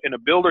portfolio. And a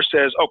builder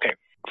says, okay,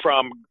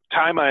 from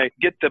time I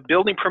get the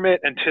building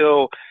permit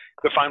until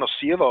the final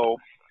C of O,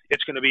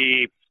 it's going to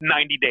be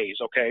 90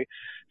 days, okay?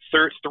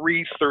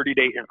 3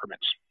 30-day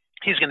increments.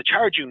 He's going to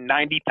charge you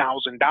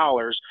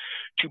 $90,000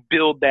 to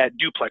build that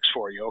duplex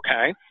for you,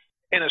 okay?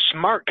 In a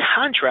smart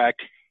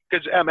contract,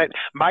 because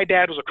my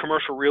dad was a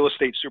commercial real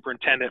estate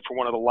superintendent for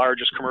one of the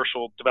largest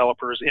commercial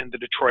developers in the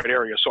Detroit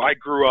area. So I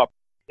grew up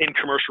in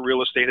commercial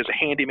real estate as a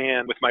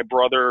handyman with my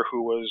brother,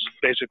 who was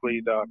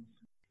basically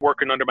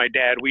working under my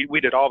dad.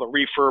 We did all the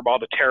refurb, all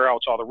the tear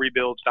outs, all the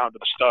rebuilds down to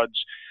the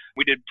studs.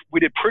 We did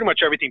pretty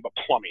much everything but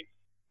plumbing.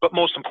 But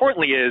most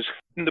importantly is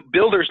the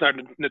builders are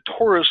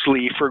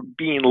notoriously for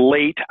being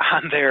late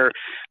on their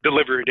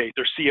delivery date,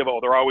 their C of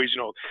O. They're always,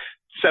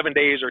 7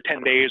 days or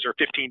 10 days or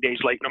 15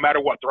 days late. No matter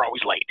what, they're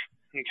always late.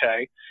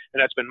 Okay.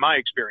 And that's been my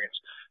experience.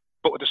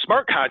 But with a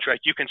smart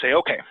contract, you can say,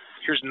 okay,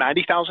 here's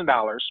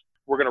 $90,000.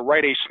 We're going to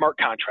write a smart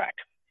contract.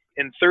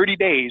 In 30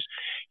 days,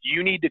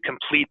 you need to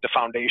complete the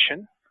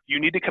foundation. You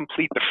need to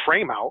complete the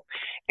frame out,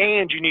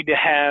 and you need to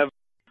have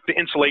the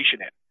insulation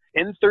in.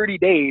 In 30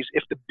 days,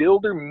 if the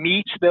builder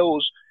meets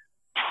those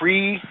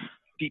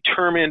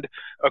predetermined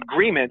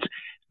agreements,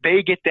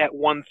 they get that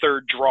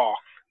 1/3 draw.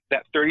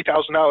 That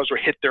 $30,000 will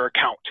hit their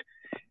account.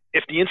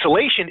 If the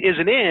insulation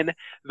isn't in,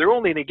 they're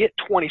only going to get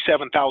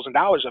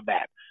 $27,000 of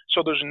that.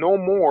 So there's no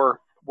more,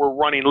 we're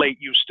running late,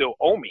 you still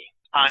owe me.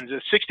 On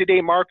the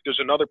 60-day mark, there's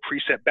another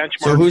preset benchmark.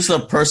 So who's the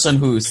person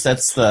who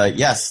sets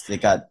yes, they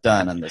got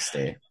done on this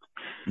day?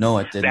 No,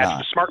 it did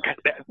not.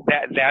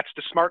 That's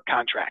the smart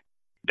contract.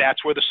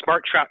 That's where the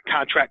smart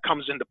contract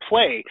comes into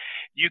play.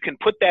 You can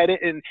put that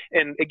in,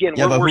 and again,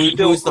 Yeah, we're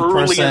still who's the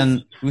early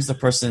person? Who's the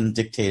person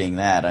dictating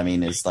that? I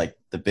mean, is like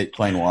the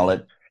Bitcoin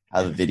wallet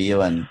have a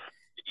video and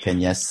can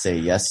say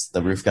yes,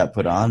 the roof got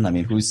put on? I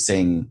mean, who's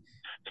saying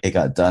it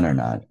got done or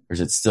not? Or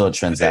is it still a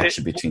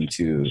transaction between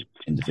two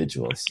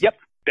individuals? Yep,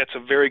 that's a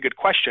very good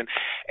question.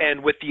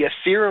 And with the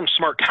Ethereum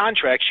smart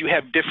contracts, you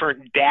have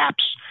different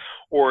dApps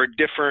or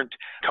different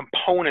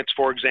components,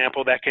 for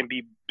example, that can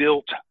be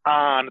built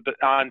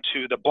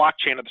onto the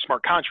blockchain of the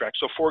smart contract.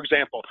 So, for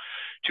example,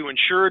 to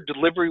ensure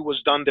delivery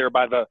was done there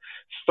by the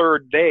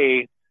third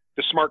day,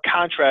 the smart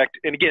contract,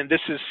 and again, this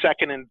is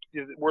second, and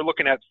we're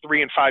looking at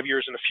 3 and 5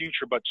 years in the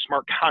future, but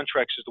smart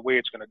contracts is the way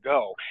it's going to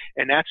go.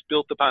 And that's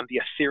built upon the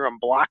Ethereum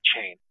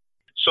blockchain.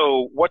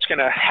 So what's going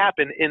to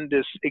happen in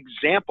this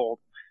example,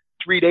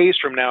 3 days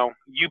from now,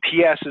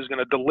 UPS is going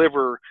to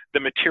deliver the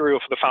material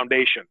for the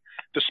foundation.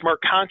 The smart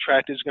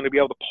contract is going to be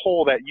able to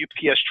pull that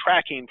UPS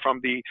tracking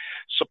from the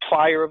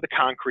supplier of the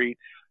concrete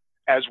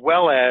as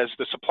well as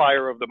the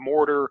supplier of the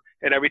mortar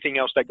and everything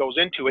else that goes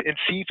into it and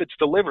see if it's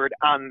delivered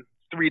on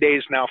 3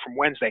 days now from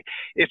Wednesday.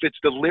 If it's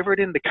delivered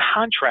in the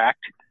contract,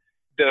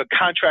 the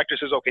contractor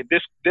says, okay,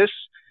 this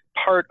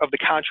part of the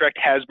contract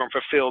has been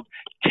fulfilled,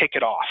 tick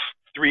it off.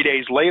 3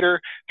 days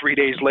later,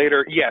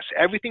 yes,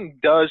 everything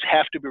does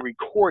have to be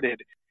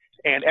recorded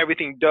and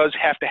everything does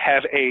have to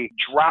have a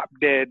drop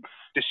dead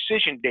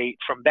decision date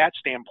from that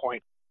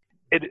standpoint.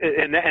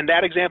 And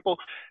that example,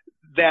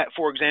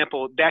 for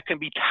example, that can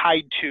be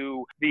tied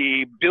to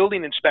the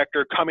building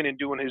inspector coming and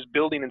doing his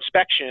building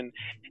inspection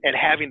and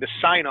having the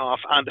sign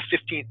off on the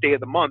 15th day of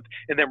the month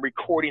and then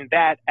recording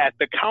that at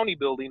the county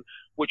building,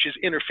 which is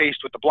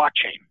interfaced with the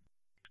blockchain.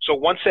 So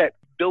once that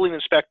building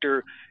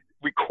inspector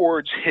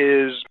records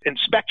his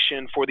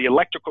inspection for the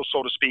electrical,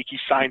 so to speak, he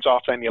signs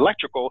off on the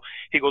electrical,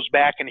 he goes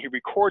back and he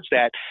records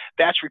that.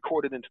 That's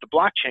recorded into the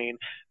blockchain.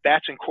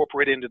 That's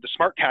incorporated into the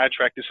smart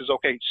contract. This is,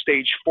 okay,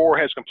 stage 4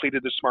 has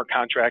completed the smart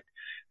contract.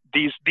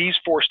 These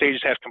 4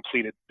 stages have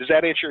completed. Does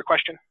that answer your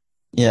question?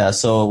 Yeah,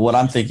 so what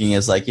I'm thinking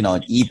is like,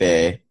 on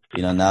eBay,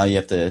 now you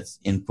have to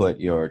input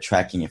your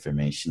tracking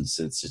information,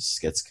 so it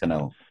just gets kind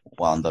of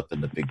wound up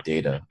in the big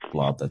data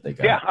blob that they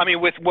got. Yeah, I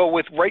mean, with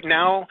right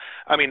now,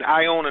 I mean,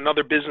 I own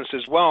another business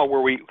as well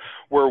where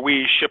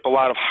we ship a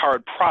lot of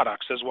hard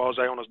products, as well as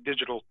I own a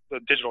digital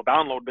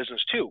download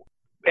business too,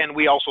 and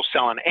we also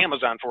sell on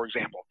Amazon, for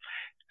example.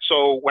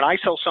 So when I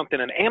sell something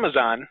on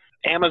Amazon,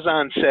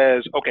 Amazon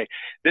says, okay,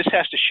 this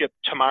has to ship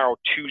tomorrow,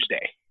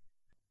 Tuesday.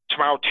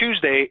 Tomorrow,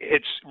 Tuesday,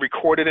 it's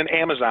recorded in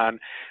Amazon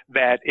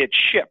that it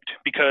shipped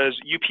because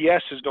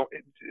UPS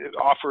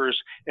offers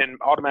and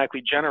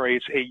automatically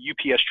generates a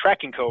UPS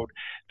tracking code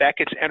that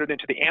gets entered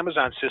into the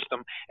Amazon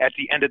system at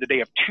the end of the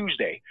day of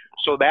Tuesday.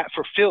 So that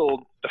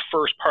fulfilled the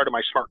first part of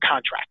my smart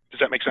contract.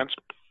 Does that make sense?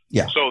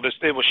 Yeah. So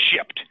it was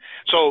shipped.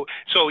 So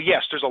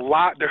yes, there's a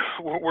lot there.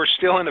 We're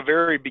still in the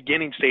very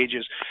beginning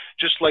stages,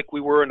 just like we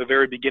were in the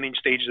very beginning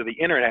stages of the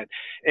internet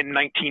in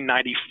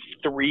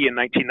 1993 and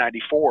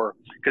 1994,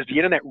 because the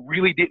internet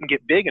really didn't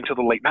get big until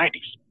the late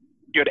 90s.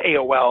 You had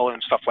AOL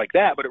and stuff like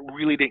that, but it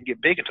really didn't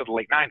get big until the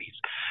late 90s.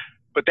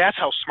 But that's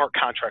how smart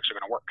contracts are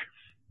going to work.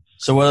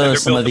 So what are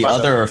some of the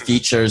other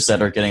features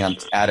that are getting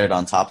added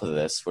on top of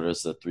this? What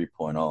is the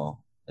 3.0?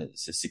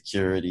 Is it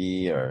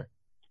security or?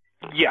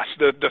 Yes,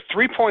 the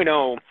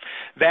 3.0,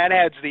 that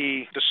adds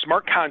the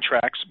smart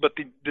contracts, but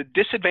the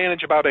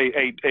disadvantage about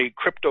a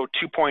crypto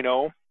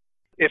 2.0,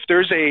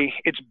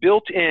 it's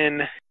built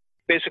in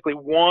basically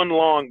one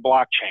long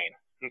blockchain,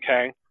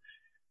 okay?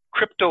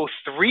 Crypto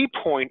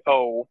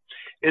 3.0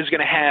 is going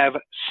to have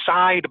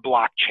side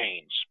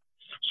blockchains.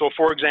 So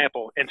for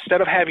example, instead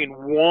of having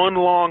one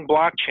long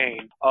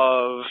blockchain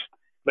of,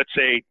 let's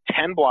say,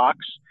 10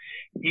 blocks,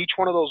 each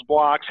one of those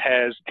blocks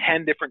has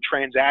 10 different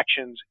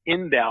transactions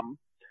in them.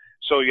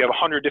 So you have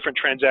 100 different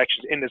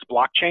transactions in this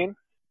blockchain.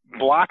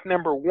 Block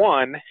number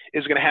 1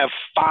 is going to have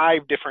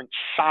 5 different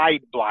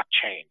side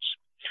blockchains.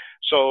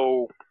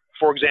 So,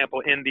 for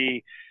example, in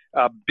the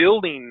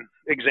building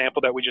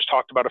example that we just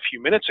talked about a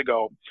few minutes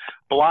ago,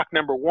 block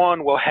number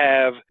 1 will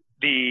have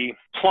the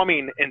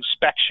plumbing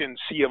inspection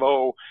C of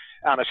O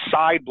on a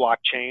side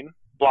blockchain.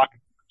 Block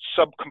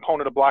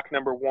subcomponent of block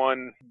number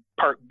 1,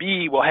 part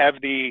B, will have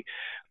the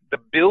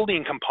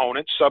building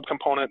component,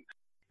 subcomponent.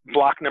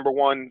 Block number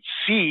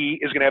 1C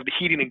is going to have the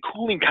heating and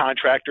cooling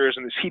contractors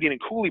and this heating and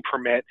cooling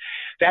permit.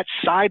 That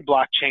side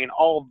blockchain,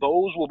 all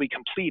those will be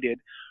completed.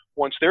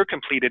 Once they're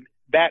completed,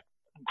 that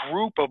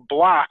group of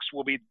blocks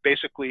will be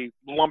basically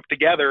lumped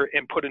together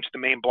and put into the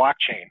main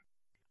blockchain.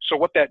 So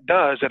what that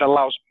does, it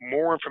allows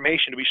more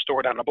information to be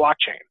stored on the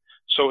blockchain.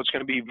 So it's going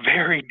to be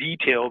very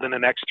detailed in the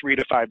next 3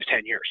 to 5 to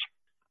 10 years.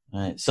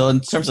 All right. So in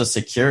terms of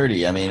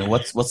security, I mean,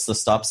 what's to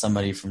stop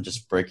somebody from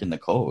just breaking the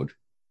code?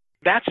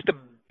 That's the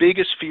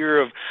biggest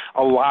fear of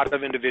a lot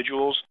of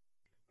individuals.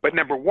 But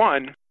number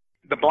 1,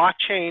 the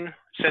blockchain,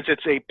 since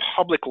it's a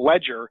public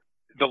ledger,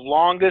 the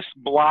longest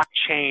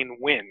blockchain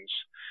wins.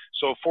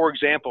 So for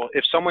example,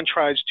 if someone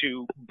tries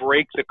to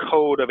break the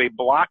code of a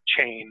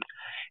blockchain,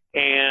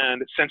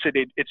 and since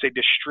it's a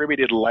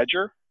distributed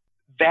ledger,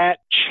 that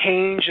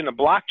change in the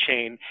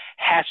blockchain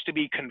has to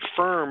be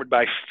confirmed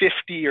by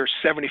 50 or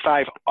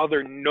 75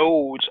 other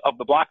nodes of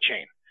the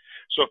blockchain.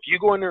 So if you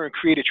go in there and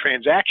create a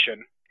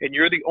transaction and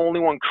you're the only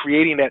one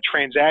creating that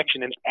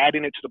transaction and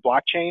adding it to the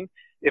blockchain,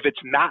 if it's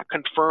not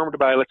confirmed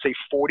by, let's say,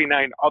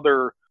 49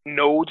 other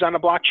nodes on the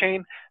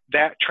blockchain,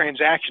 that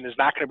transaction is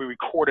not going to be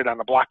recorded on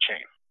the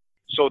blockchain.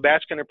 So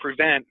that's going to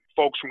prevent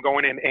folks from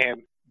going in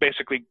and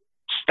basically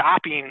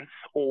stopping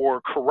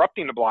or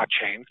corrupting the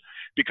blockchain,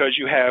 because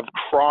you have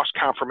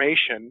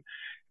cross-confirmation,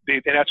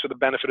 and that's for the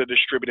benefit of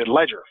distributed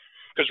ledger.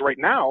 Because right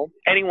now,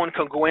 anyone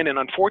can go in and,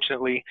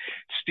 unfortunately,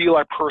 steal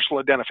our personal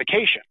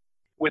identification.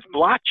 With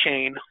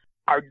blockchain,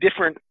 our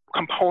different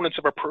components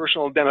of our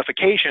personal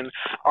identification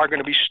are going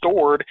to be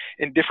stored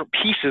in different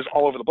pieces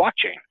all over the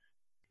blockchain.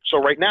 So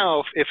right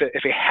now, if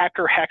a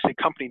hacker hacks a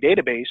company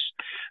database,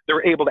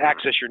 they're able to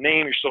access your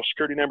name, your social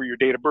security number, your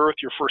date of birth,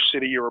 your first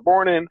city you were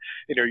born in,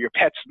 your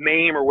pet's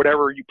name or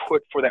whatever you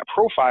put for that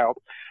profile.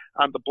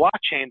 On the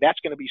blockchain, that's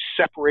going to be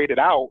separated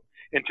out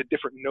into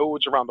different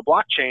nodes around the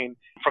blockchain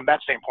from that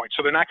standpoint.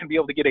 So they're not going to be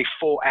able to get a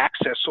full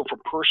access. So for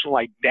personal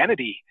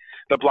identity,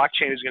 the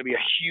blockchain is going to be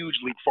a huge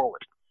leap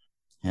forward.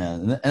 Yeah,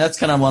 and that's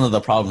kind of one of the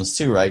problems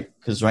too, right?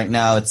 Because right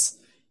now it's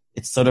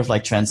sort of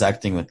like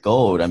transacting with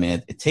gold. I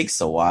mean, it takes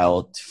a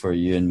while for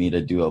you and me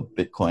to do a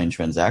Bitcoin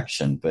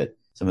transaction, but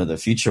some of the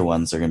future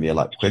ones are going to be a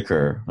lot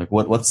quicker. Like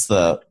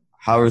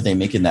how are they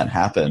making that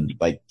happen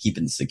by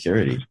keeping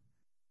security?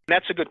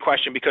 That's a good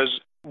question, because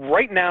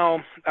right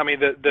now, I mean,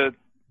 to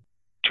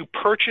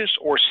purchase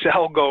or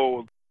sell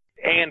gold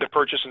and to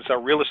purchase and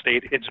sell real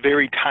estate, it's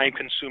very time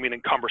consuming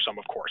and cumbersome,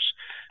 of course,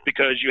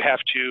 because you have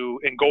to,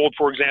 in gold,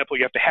 for example,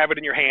 you have to have it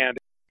in your hand.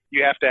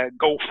 You have to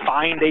go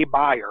find a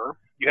buyer.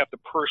 You have to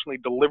personally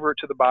deliver it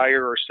to the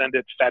buyer or send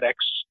it FedEx,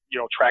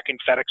 tracking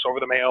FedEx over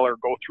the mail, or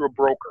go through a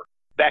broker.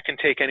 That can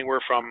take anywhere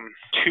from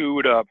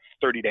 2 to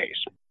 30 days.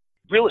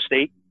 Real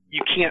estate,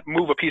 you can't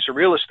move a piece of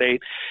real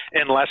estate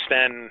in less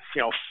than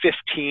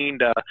 15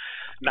 to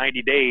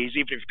 90 days.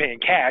 Even if you're paying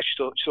cash,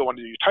 you still want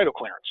to do your title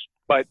clearance.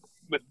 But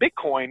with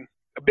Bitcoin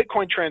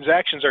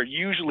transactions are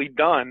usually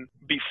done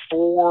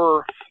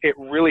before it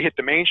really hit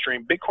the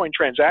mainstream. Bitcoin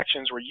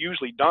transactions were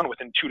usually done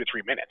within 2 to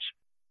 3 minutes.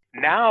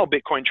 Now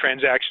Bitcoin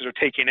transactions are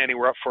taking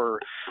anywhere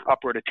upward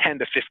of 10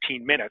 to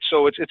 15 minutes.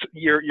 So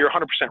you're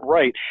 100%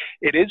 right.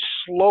 It is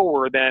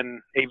slower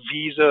than a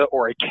Visa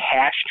or a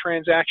cash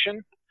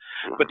transaction,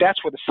 but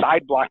that's where the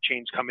side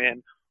blockchains come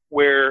in,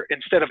 where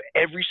instead of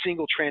every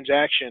single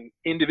transaction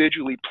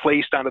individually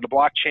placed onto the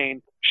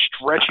blockchain,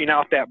 stretching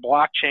out that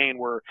blockchain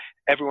where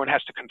everyone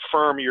has to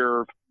confirm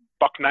your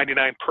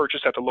 $1.99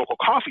 purchase at the local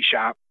coffee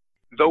shop,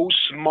 those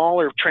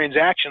smaller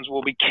transactions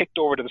will be kicked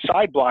over to the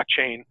side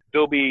blockchain.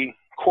 They'll be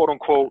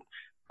quote-unquote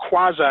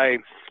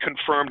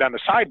quasi-confirmed on the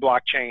side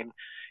blockchain,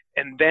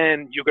 and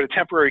then you'll get a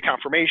temporary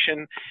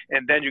confirmation,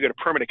 and then you get a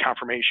permanent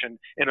confirmation,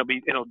 and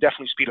it'll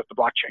definitely speed up the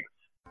blockchain.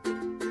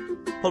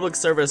 Public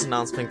service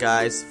announcement,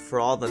 guys. For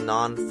all the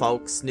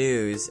non-folks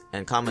news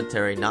and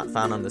commentary not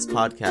found on this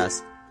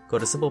podcast, go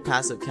to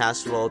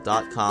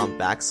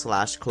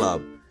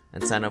simplepassivecashflow.com/club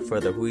and sign up for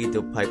the Hui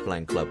Deal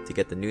Pipeline Club to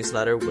get the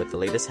newsletter with the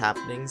latest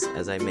happenings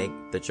as I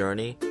make the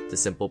journey to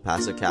simple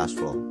passive cash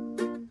flow.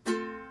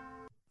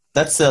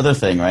 That's the other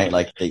thing, right?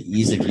 Like the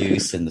ease of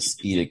use and the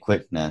speed and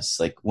quickness.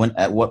 Like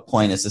at what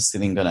point is this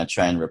thing going to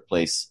try and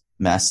replace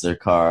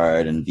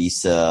MasterCard and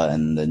Visa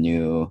and the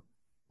new,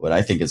 what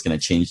I think is going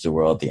to change the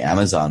world, the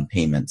Amazon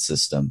payment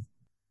system?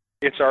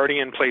 It's already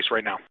in place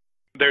right now.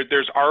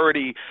 There's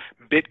already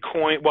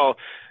Bitcoin. Well,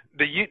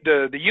 the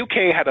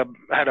UK had a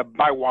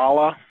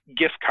Baiwala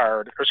gift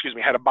card,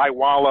 had a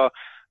Baiwala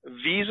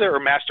Visa or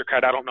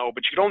MasterCard, I don't know,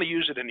 but you could only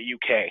use it in the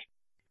UK.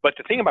 But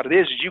the thing about it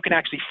is you could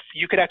actually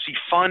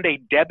fund a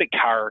debit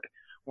card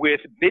with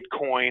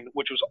Bitcoin,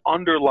 which was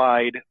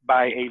underlied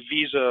by a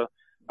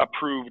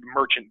Visa-approved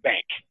merchant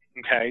bank.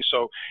 Okay,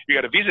 so you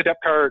got a Visa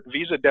debit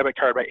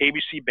card by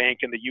ABC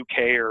Bank in the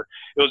UK, or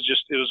it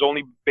was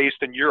only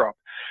based in Europe.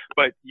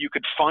 But you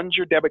could fund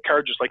your debit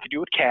card just like you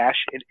do with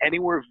cash, and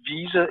anywhere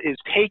Visa is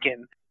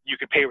taken, you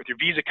could pay with your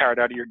Visa card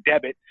out of your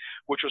debit,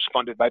 which was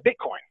funded by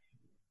Bitcoin.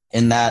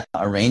 In that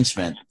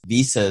arrangement,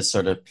 Visa is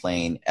sort of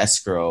playing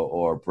escrow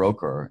or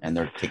broker, and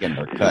they're taking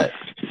their cut.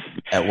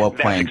 At what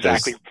point can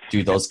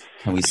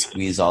we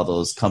squeeze all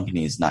those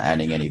companies not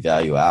adding any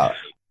value out?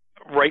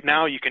 Right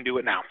now, you can do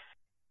it now.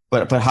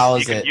 But how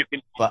is it?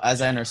 But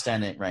as I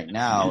understand it right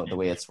now, the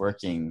way it's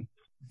working,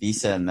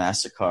 Visa and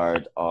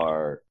MasterCard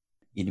are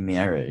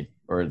intermediary,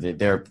 or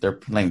they're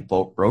playing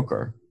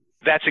broker.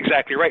 That's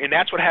exactly right, and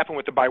that's what happened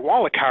with the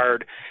Baiwala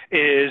card.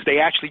 Is they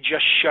actually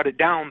just shut it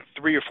down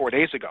 3 or 4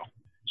 days ago.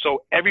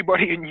 So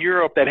everybody in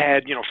Europe that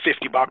had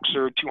 $50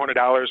 or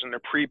 $200 in their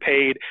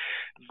prepaid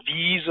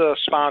Visa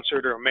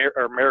sponsored or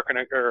American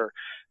or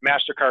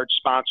MasterCard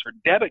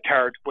sponsored debit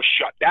card was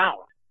shut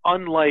down.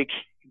 Unlike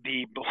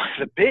the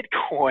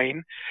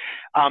Bitcoin,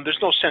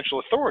 there's no central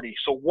authority,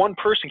 so one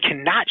person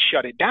cannot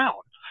shut it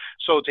down.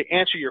 So to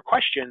answer your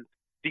question,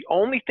 The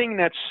only thing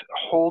that's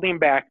holding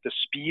back the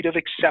speed of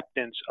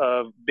acceptance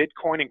of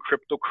Bitcoin and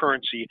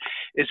cryptocurrency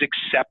is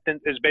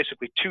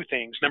basically two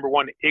things. Number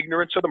one,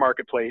 ignorance of the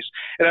marketplace.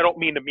 And I don't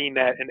mean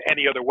that in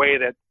any other way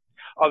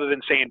other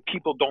than saying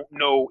people don't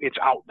know it's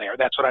out there.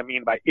 That's what I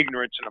mean by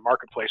ignorance in the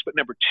marketplace. But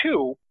number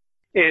two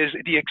is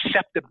the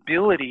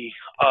acceptability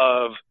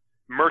of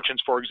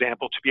merchants, for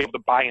example, to be able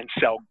to buy and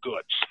sell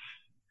goods.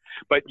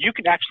 But you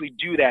can actually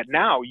do that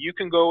now. You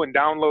can go and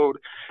download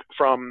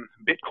from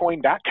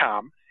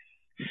Bitcoin.com.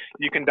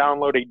 You can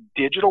download a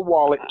digital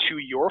wallet to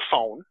your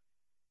phone.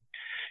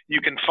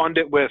 You can fund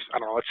it with,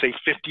 let's say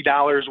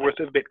 $50 worth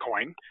of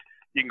Bitcoin.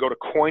 You can go to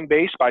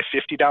Coinbase, buy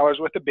 $50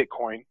 worth of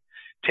Bitcoin,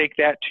 take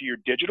that to your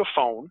digital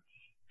phone.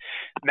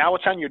 Now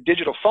it's on your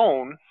digital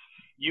phone.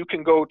 You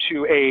can go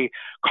to a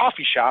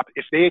coffee shop.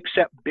 If they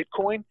accept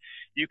Bitcoin,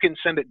 you can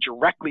send it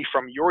directly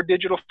from your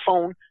digital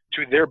phone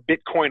to their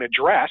Bitcoin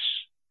address,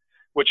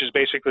 which is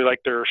basically like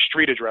their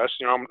street address.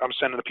 I'm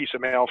sending a piece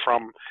of mail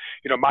from,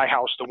 my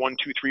house to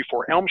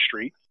 1234 Elm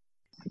Street,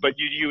 but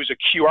you use a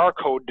QR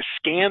code to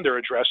scan their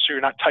address so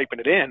you're not typing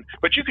it in.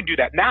 But you can do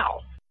that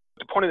now.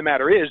 The point of the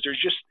matter is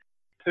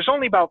there's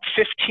only about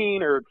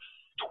 15 or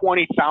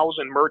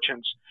 20,000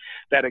 merchants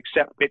that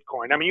accept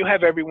Bitcoin. I mean, you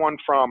have everyone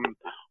from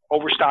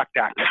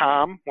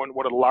Overstock.com, one of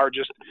the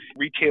largest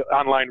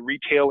online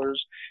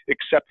retailers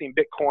accepting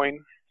Bitcoin,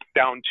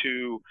 down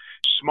to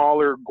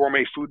smaller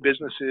gourmet food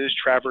businesses,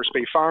 Traverse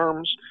Bay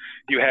Farms.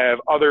 You have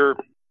other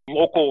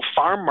local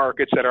farm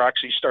markets that are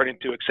actually starting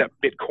to accept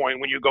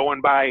Bitcoin. When you go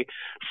and buy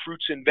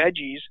fruits and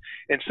veggies,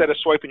 instead of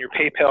swiping your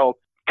PayPal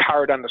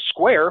card on the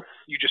square,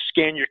 you just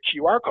scan your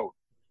QR code.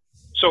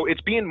 So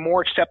it's being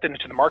more accepted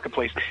into the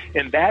marketplace,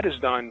 and that is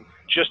done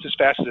just as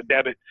fast as a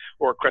debit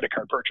or a credit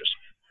card purchase.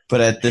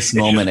 But at this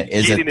moment,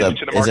 is it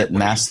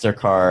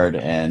MasterCard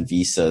and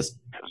Visa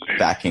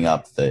backing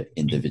up the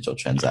individual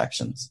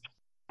transactions?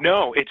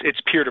 No,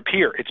 it's peer to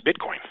peer. It's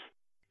Bitcoin.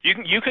 You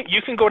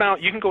can go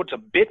to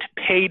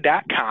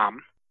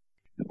BitPay.com,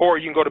 or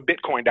you can go to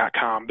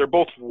Bitcoin.com. They're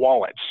both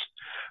wallets,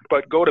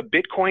 but go to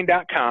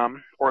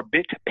Bitcoin.com or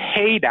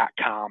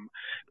BitPay.com.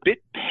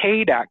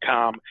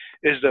 BitPay.com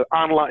is the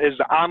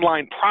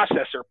online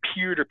processor,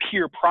 peer to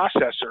peer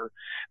processor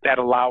that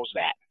allows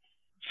that.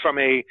 From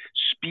a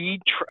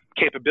speed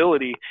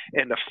capability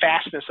and the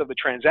fastness of the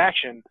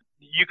transaction,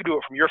 you can do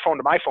it from your phone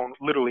to my phone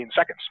literally in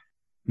seconds.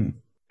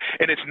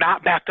 And it's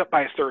not backed up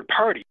by a third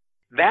party.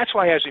 That's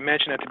why, as we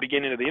mentioned at the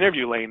beginning of the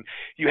interview, Lane,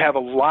 you have a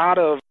lot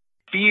of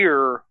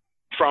fear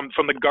from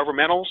the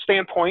governmental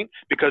standpoint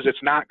because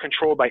it's not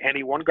controlled by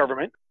any one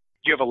government.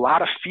 You have a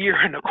lot of fear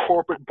in the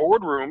corporate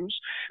boardrooms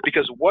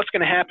because what's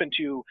going to happen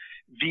to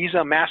Visa,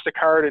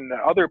 MasterCard, and the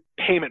other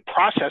payment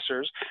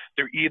processors?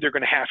 They're either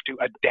going to have to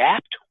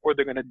adapt or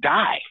they're going to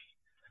die.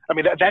 I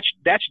mean, that's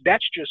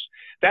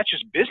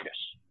just business.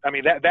 I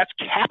mean, that's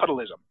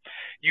capitalism.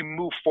 You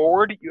move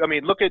forward.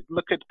 Look at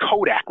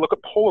Kodak. Look at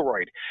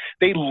Polaroid.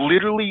 They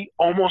literally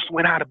almost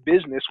went out of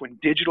business when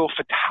digital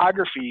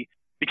photography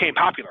became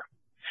popular.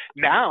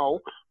 Now,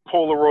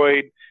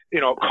 Polaroid,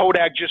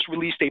 Kodak just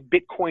released a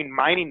Bitcoin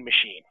mining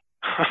machine.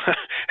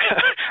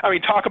 I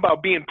mean, talk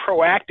about being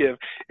proactive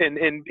and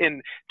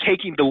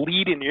taking the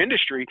lead in the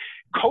industry.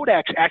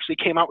 Kodak's actually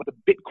came out with a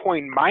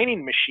Bitcoin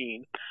mining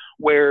machine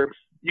where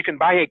you can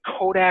buy a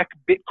Kodak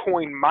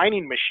Bitcoin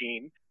mining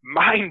machine,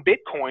 mine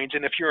Bitcoins,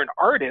 and if you're an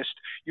artist,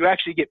 you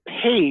actually get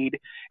paid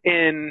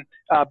in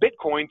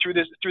Bitcoin through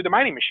the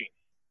mining machine.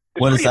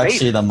 What does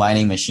actually the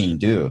mining machine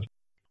do?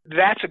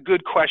 That's a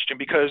good question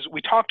because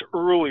we talked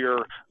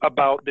earlier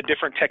about the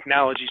different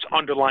technologies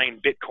underlying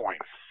Bitcoin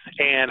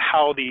and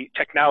how the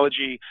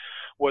technology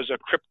was a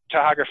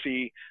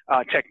cryptography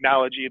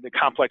technology, the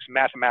complex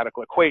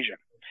mathematical equation.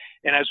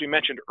 And as we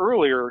mentioned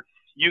earlier,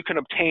 you can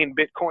obtain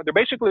Bitcoin.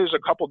 There's a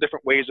couple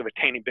different ways of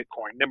attaining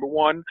Bitcoin. Number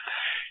one,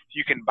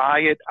 you can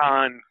buy it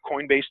on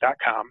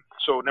Coinbase.com.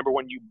 So number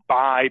one, you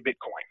buy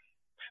Bitcoin.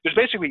 There's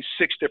basically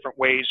 6 different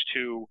ways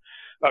to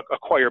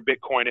acquire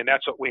Bitcoin, and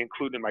that's what we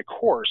include in my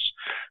course.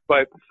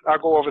 But I'll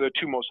go over the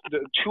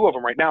two of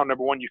them right now.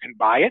 Number one, you can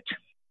buy it,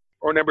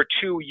 or number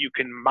two, you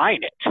can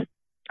mine it.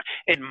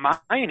 And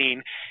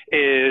mining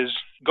is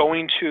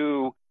going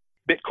to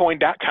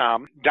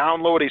Bitcoin.com,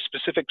 download a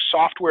specific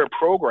software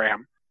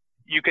program.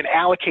 You can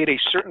allocate a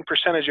certain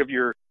percentage of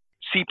your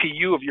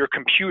CPU of your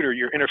computer,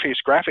 your interface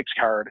graphics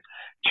card,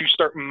 to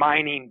start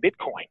mining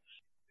Bitcoin.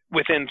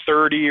 Within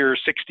 30 or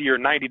 60 or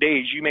 90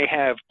 days, you may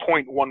have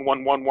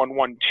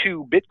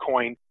 0.111112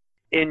 Bitcoin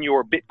in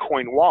your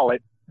Bitcoin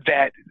wallet.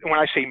 That, when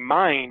I say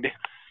mined,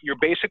 you're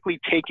basically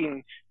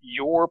taking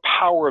your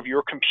power of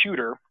your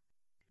computer,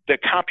 the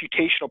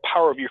computational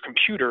power of your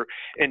computer,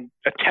 and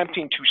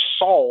attempting to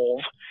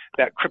solve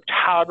that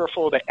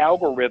cryptography, the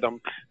algorithm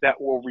that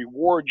will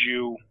reward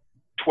you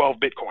 12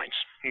 Bitcoins.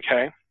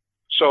 Okay?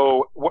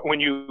 So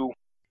when you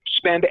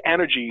spend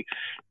energy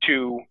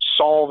to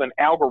solve an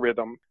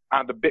algorithm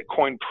on the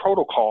Bitcoin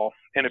protocol,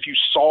 and if you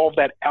solve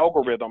that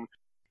algorithm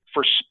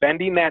for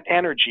spending that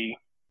energy,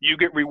 you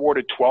get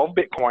rewarded 12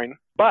 Bitcoin,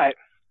 but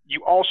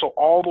you also,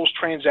 all those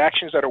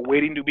transactions that are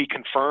waiting to be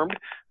confirmed,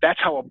 that's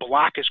how a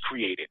block is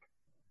created.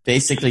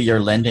 Basically, you're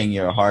lending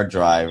your hard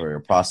drive or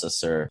your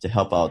processor to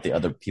help out the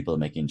other people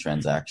making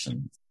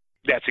transactions.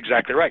 That's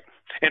exactly right.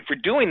 And for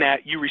doing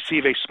that, you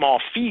receive a small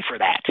fee for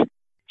that.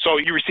 So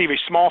you receive a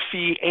small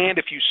fee, and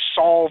if you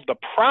solve the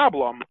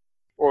problem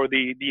or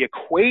the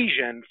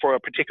equation for a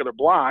particular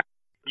block,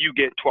 you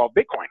get 12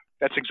 Bitcoin.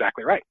 That's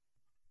exactly right.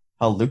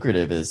 How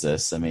lucrative is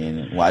this? I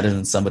mean, why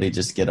doesn't somebody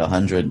just get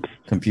 100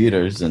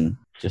 computers and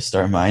just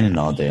start mining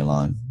all day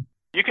long?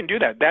 You can do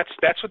that.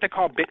 That's what they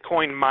call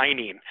Bitcoin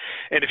mining.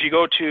 And if you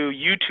go to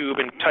YouTube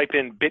and type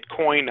in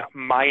Bitcoin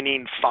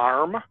mining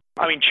farm,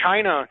 I mean,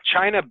 China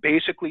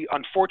basically,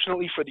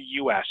 unfortunately for the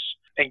U.S.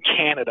 and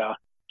Canada,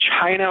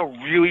 China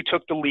really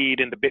took the lead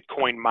in the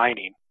Bitcoin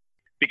mining.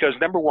 Because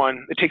number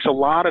one, it takes a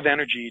lot of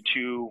energy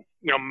to,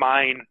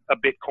 mine a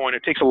Bitcoin.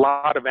 It takes a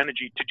lot of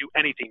energy to do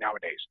anything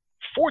nowadays.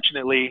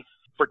 Fortunately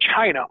for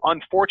China,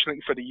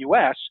 unfortunately for the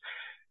U.S.,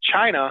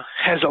 China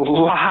has a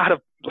lot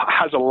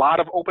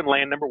of open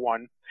land. Number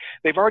one,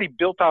 they've already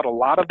built out a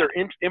lot of their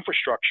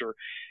infrastructure,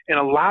 and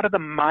a lot of the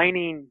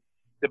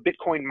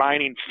Bitcoin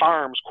mining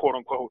farms, quote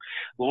unquote,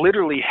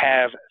 literally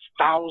have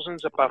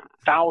thousands upon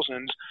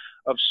thousands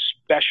of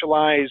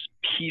specialized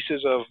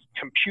pieces of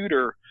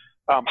computer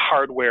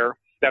hardware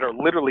that are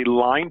literally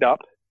lined up,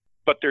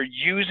 but they're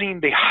using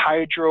the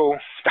hydro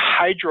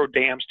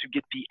dams to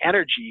get the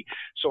energy.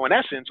 So in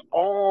essence,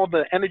 all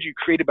the energy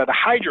created by the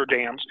hydro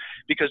dams,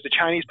 because the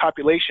Chinese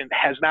population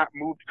has not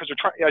moved, because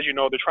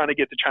they're trying to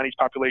get the Chinese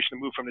population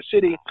to move from the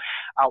city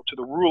out to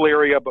the rural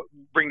area, but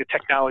bring the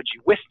technology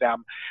with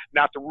them,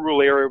 not the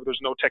rural area where there's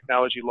no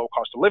technology, low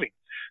cost of living.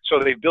 So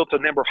they've built a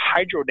number of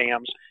hydro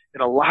dams,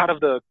 and a lot of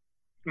the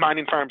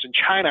mining farms in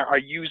China are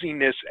using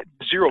this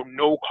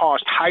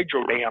no-cost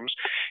hydro dams,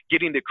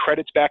 getting the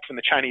credits back from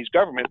the Chinese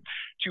government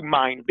to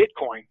mine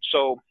Bitcoin.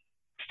 So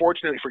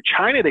fortunately for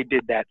China, they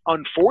did that.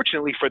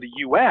 Unfortunately for the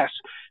U.S.,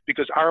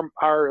 because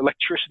our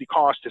electricity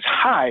cost is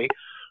high,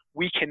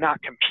 we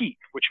cannot compete,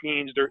 which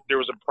means there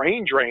was a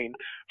brain drain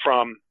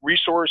from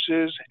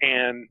resources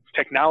and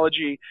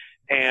technology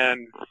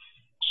and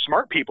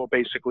smart people,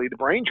 basically, the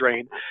brain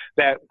drain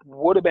that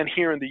would have been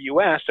here in the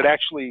U.S. that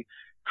actually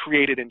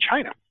created in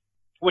China,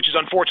 which is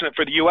unfortunate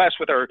for the U.S.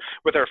 with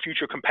our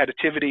future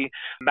competitivity,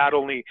 not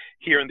only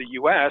here in the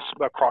U.S.,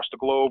 but across the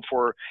globe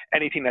for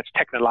anything that's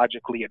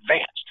technologically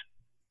advanced.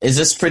 Is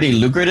this pretty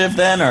lucrative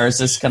then, or is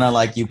this kind of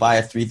like you buy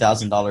a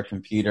 $3,000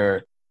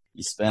 computer,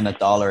 you spend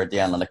 $1 a day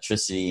on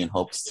electricity in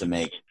hopes to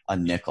make a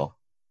nickel?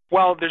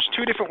 Well, there's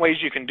two different ways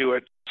you can do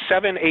it.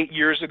 7-8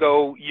 years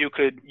ago, you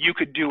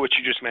could do what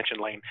you just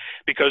mentioned, Lane,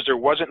 because there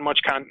wasn't much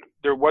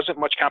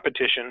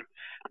competition.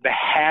 The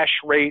hash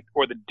rate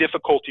or the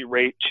difficulty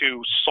rate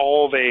to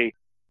solve a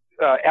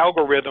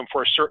algorithm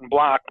for a certain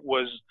block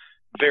was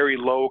very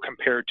low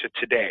compared to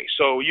today.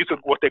 So you could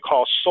what they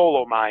call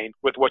solo mine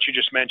with what you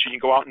just mentioned. You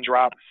go out and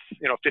drop,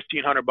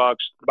 $1,500,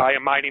 buy a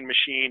mining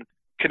machine,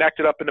 connect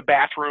it up in the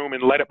bathroom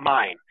and let it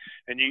mine.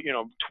 And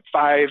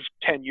 5-10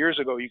 years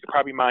ago, you could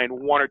probably mine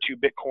 1 or 2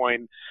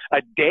 Bitcoin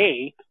a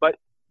day, but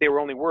they were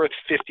only worth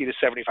 $50 to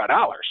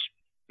 $75.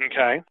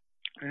 Okay.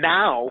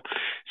 Now,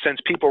 since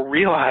people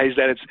realize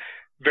that it's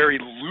very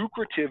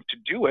lucrative to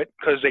do it,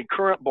 because a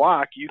current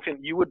block,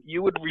 you would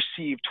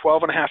receive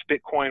 12.5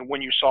 Bitcoin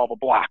when you solve a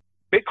block.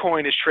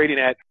 Bitcoin is trading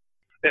at,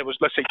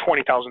 let's say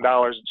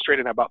 $20,000. It's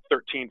trading at about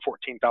 $13,000,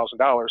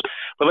 $14,000.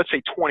 But let's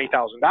say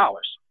 $20,000.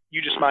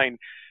 You just mine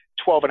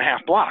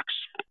 12.5 blocks.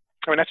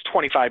 I mean, that's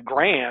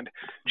 $25,000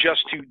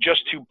 just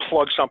to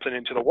plug something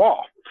into the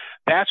wall.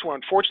 That's where,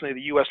 unfortunately,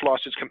 the U.S.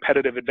 lost its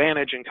competitive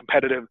advantage and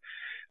competitive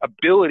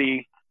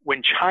ability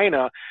when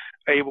China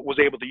was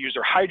able to use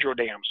their hydro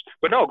dams.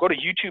 But no, go to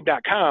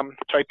youtube.com,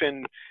 type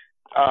in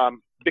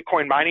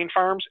Bitcoin mining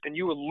farms, and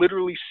you will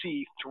literally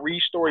see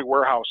 3-story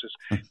warehouses,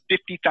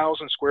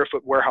 50,000 square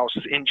foot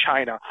warehouses in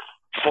China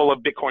full of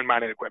Bitcoin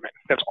mining equipment.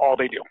 That's all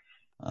they do.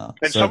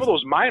 And some of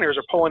those miners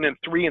are pulling in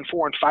 $3 and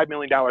 $4 and $5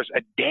 million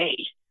a day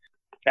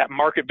at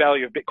market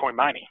value of Bitcoin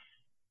mining.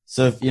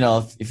 So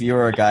if you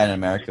were a guy in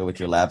America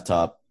with your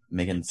laptop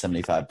making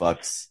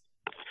 $75,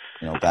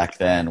 back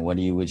then, what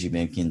would you be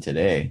making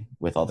today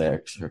with all the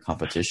extra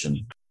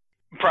competition?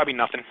 Probably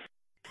nothing.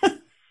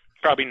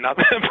 Probably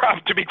nothing,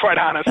 to be quite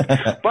honest.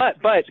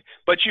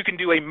 But you can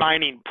do a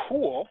mining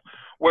pool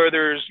where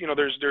there's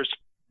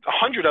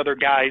 100 other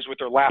guys with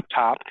their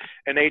laptop,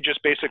 and they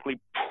just basically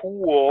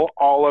pool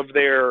all of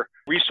their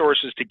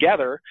resources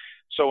together.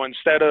 So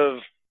instead of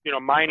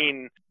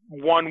mining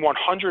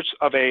 1/100th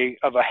of a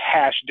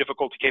hash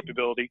difficulty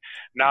capability,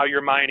 now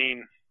you're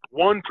mining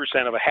 1%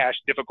 of a hash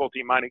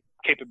difficulty mining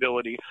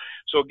capability.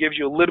 So it gives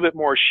you a little bit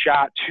more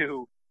shot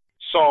to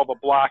solve a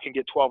block and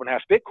get 12.5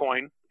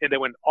 Bitcoin. And then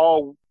when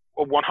all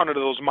 100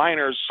 of those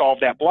miners solve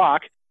that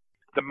block,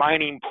 the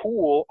mining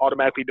pool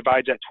automatically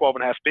divides that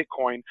 12.5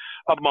 Bitcoin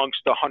amongst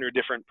the 100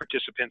 different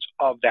participants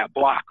of that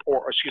block,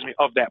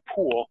 of that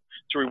pool,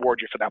 to reward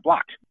you for that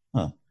block.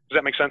 Huh. Does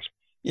that make sense?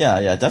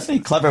 Yeah, definitely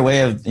a clever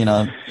way of,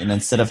 and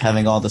instead of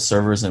having all the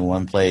servers in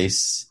one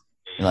place,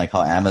 like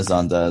how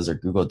Amazon does or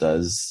Google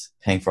does,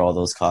 paying for all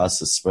those costs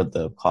to spread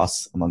the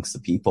costs amongst the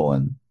people.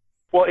 And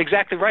well,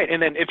 exactly right.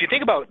 And then if you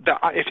think about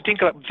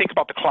think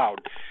about the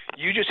cloud,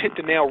 you just hit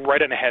the nail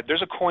right on the head.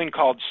 There's a coin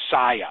called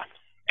SIA,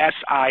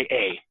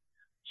 S-I-A.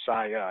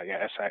 SIA,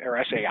 yeah,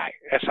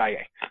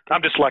 S-I-A.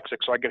 I'm dyslexic,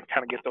 so I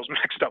kind of get those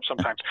mixed up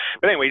sometimes.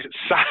 But anyways,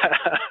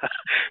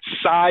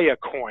 SIA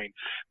coin.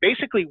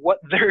 Basically, what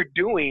they're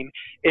doing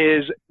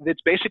is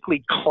it's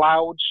basically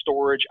cloud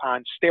storage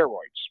on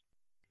steroids.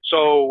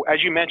 So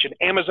as you mentioned,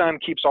 Amazon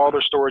keeps all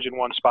their storage in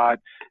one spot.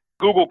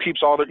 Google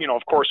keeps all their,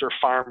 of course, they're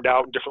farmed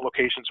out in different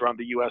locations around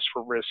the U.S.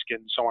 for risk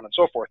and so on and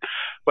so forth.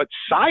 But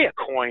SIA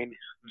coin,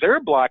 their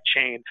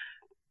blockchain,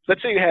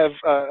 let's say you have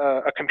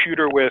a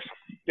computer with,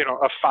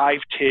 a 5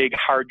 TIG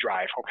hard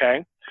drive,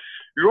 okay?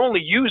 You're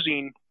only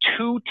using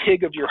 2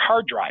 TIG of your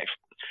hard drive.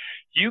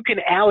 You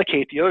can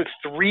allocate the other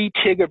 3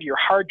 TIG of your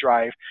hard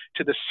drive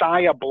to the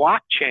SIA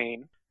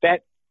blockchain.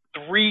 That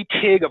 3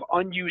 TIG of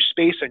unused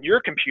space on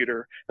your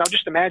computer. Now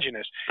just imagine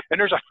this. And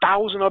there's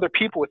 1,000 other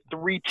people with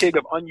 3 TIG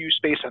of unused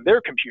space on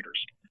their computers.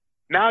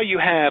 Now you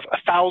have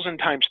 1,000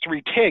 times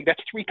 3 TIG.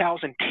 That's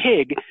 3,000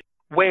 TIG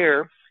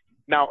where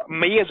now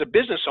me as a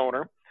business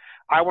owner,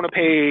 I want to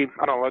pay,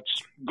 I don't know,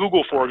 let's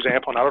Google, for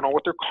example, and I don't know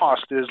what their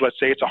cost is. Let's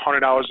say it's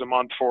 $100 a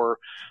month for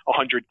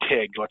 100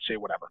 TIG, let's say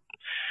whatever.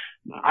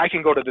 I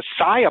can go to the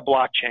SIA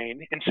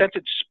blockchain, and since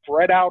it's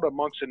spread out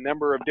amongst a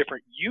number of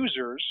different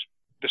users,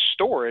 the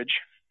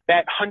storage,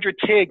 that 100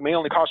 TIG may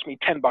only cost me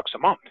 $10 a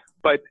month,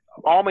 but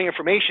all my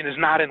information is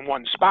not in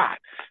one spot.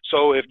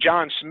 So if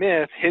John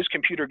Smith, his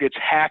computer gets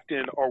hacked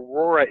in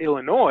Aurora,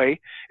 Illinois,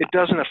 it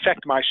doesn't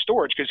affect my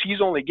storage because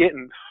he's only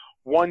getting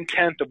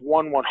 1/10 of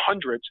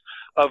 1/100th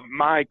of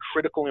my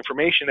critical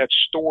information that's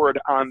stored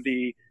on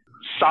the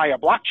SIA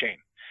blockchain.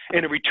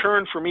 And in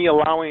return for me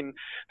allowing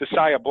the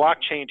SIA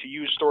blockchain to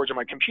use storage on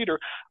my computer,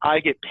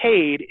 I get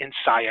paid in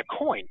SIA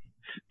coin.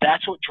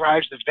 That's what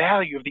drives the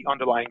value of the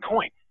underlying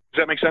coin.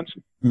 Does that make sense?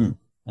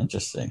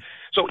 Interesting.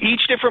 So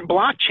each different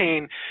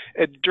blockchain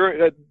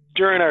during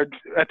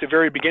at the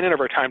very beginning of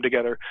our time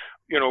together,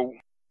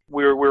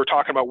 we were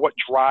talking about what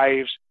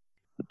drives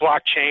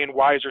blockchain.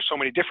 Why is there so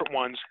many different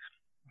ones?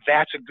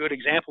 That's a good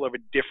example of a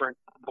different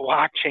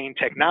blockchain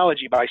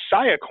technology by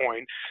SIA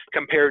coin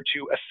compared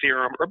to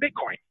Ethereum or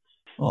Bitcoin.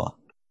 Oh.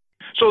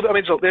 So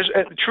there's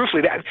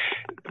truthfully that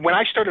when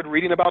I started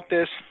reading about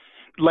this,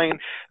 Lane,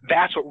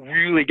 that's what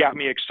really got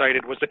me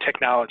excited was the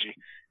technology.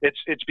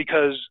 It's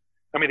because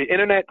the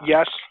internet,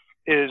 yes,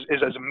 is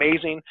as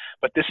amazing,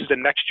 but this is the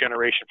next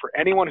generation. For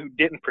anyone who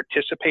didn't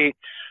participate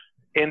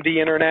in the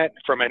internet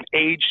from an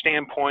age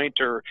standpoint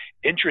or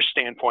interest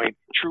standpoint,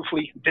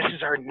 truthfully, this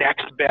is our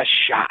next best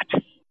shot.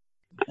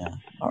 Yeah.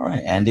 All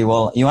right, Andy.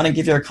 Well, you want to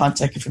give your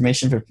contact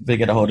information for people to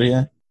get a hold of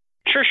you?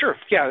 Sure.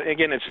 Yeah.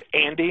 Again, it's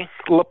Andy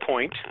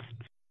Lapointe,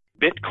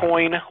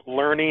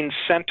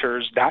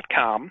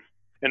 BitcoinLearningCenters.com.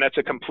 And that's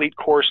a complete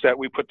course that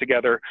we put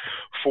together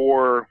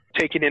for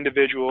taking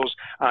individuals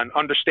on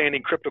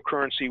understanding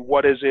cryptocurrency.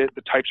 What is it?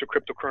 The types of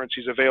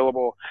cryptocurrencies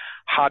available,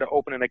 how to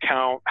open an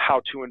account,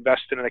 how to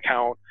invest in an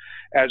account,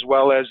 as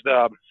well as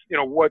the,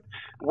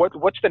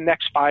 what's the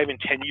next 5 and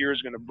 10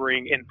 years going to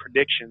bring in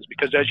predictions?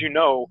 Because as you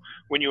know,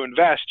 when you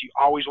invest, you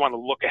always want to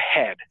look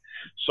ahead.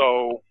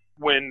 So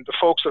when the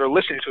folks that are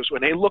listening to us,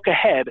 when they look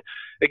ahead,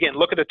 again,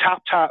 look at the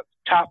top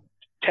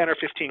 10 or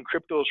 15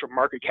 cryptos for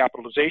market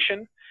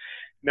capitalization.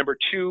 Number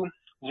 2,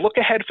 look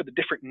ahead for the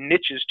different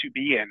niches to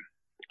be in,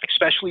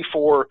 especially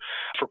for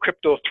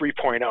crypto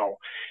 3.0.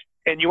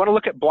 And you want to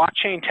look at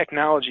blockchain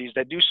technologies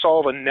that do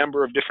solve a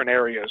number of different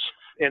areas.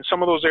 And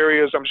some of those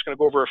areas, I'm just going to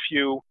go over a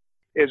few,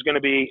 is going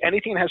to be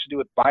anything that has to do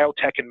with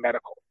biotech and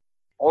medical.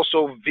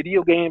 Also,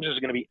 video games is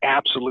going to be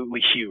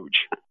absolutely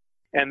huge.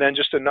 And then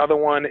just another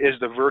one is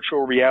the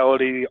virtual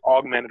reality,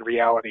 augmented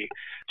reality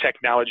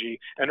technology.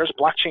 And there's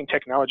blockchain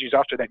technologies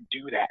out there that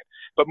do that.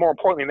 But more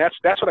importantly, and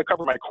that's what I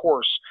cover in my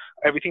course,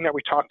 everything that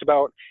we talked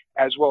about,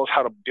 as well as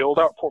how to build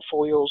out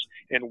portfolios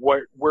and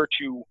where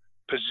to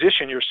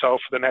position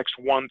yourself for the next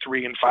 1,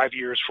 3, and 5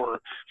 years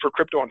for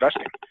crypto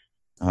investing.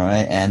 All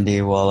right,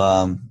 Andy.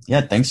 Well,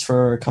 thanks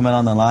for coming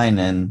on the line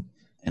and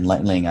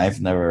enlightening.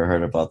 I've never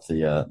heard about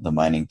the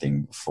mining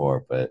thing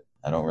before, but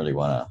I don't really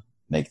want to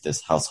make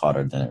this house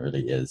hotter than it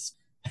really is.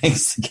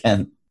 Thanks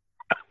again.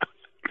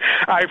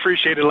 I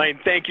appreciate it, Lane.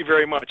 Thank you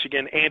very much.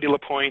 Again, Andy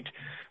Lapointe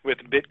with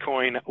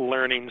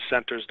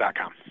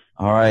BitcoinLearningCenters.com.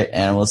 All right,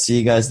 and we'll see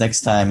you guys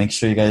next time. Make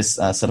sure you guys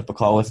set up a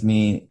call with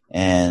me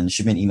and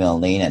shoot me an email,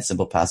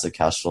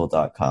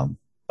 lane@simplepassivecashflow.com.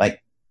 Bye.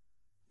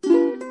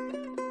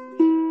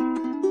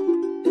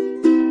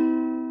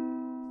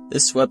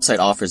 This website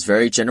offers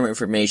very general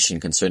information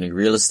concerning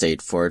real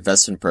estate for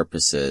investment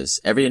purposes.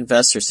 Every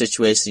investor's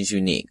situation is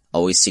unique.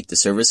 Always seek the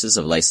services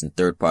of licensed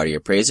third-party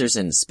appraisers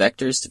and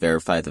inspectors to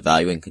verify the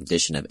value and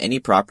condition of any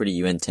property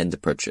you intend to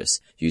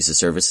purchase. Use the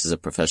services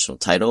of professional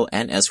title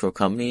and escrow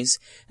companies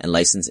and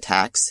licensed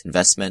tax,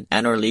 investment,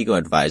 and or legal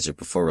advisor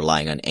before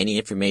relying on any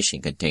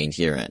information contained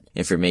herein.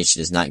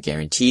 Information is not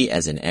guaranteed,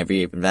 as in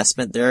every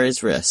investment there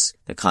is risk.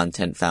 The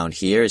content found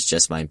here is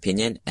just my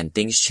opinion, and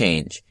things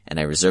change. and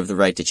I reserve the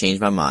right to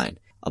change my mind.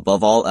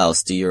 Above all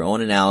else, do your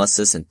own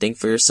analysis and think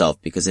for yourself,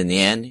 because in the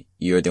end,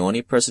 you are the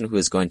only person who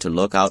is going to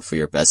look out for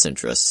your best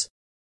interests.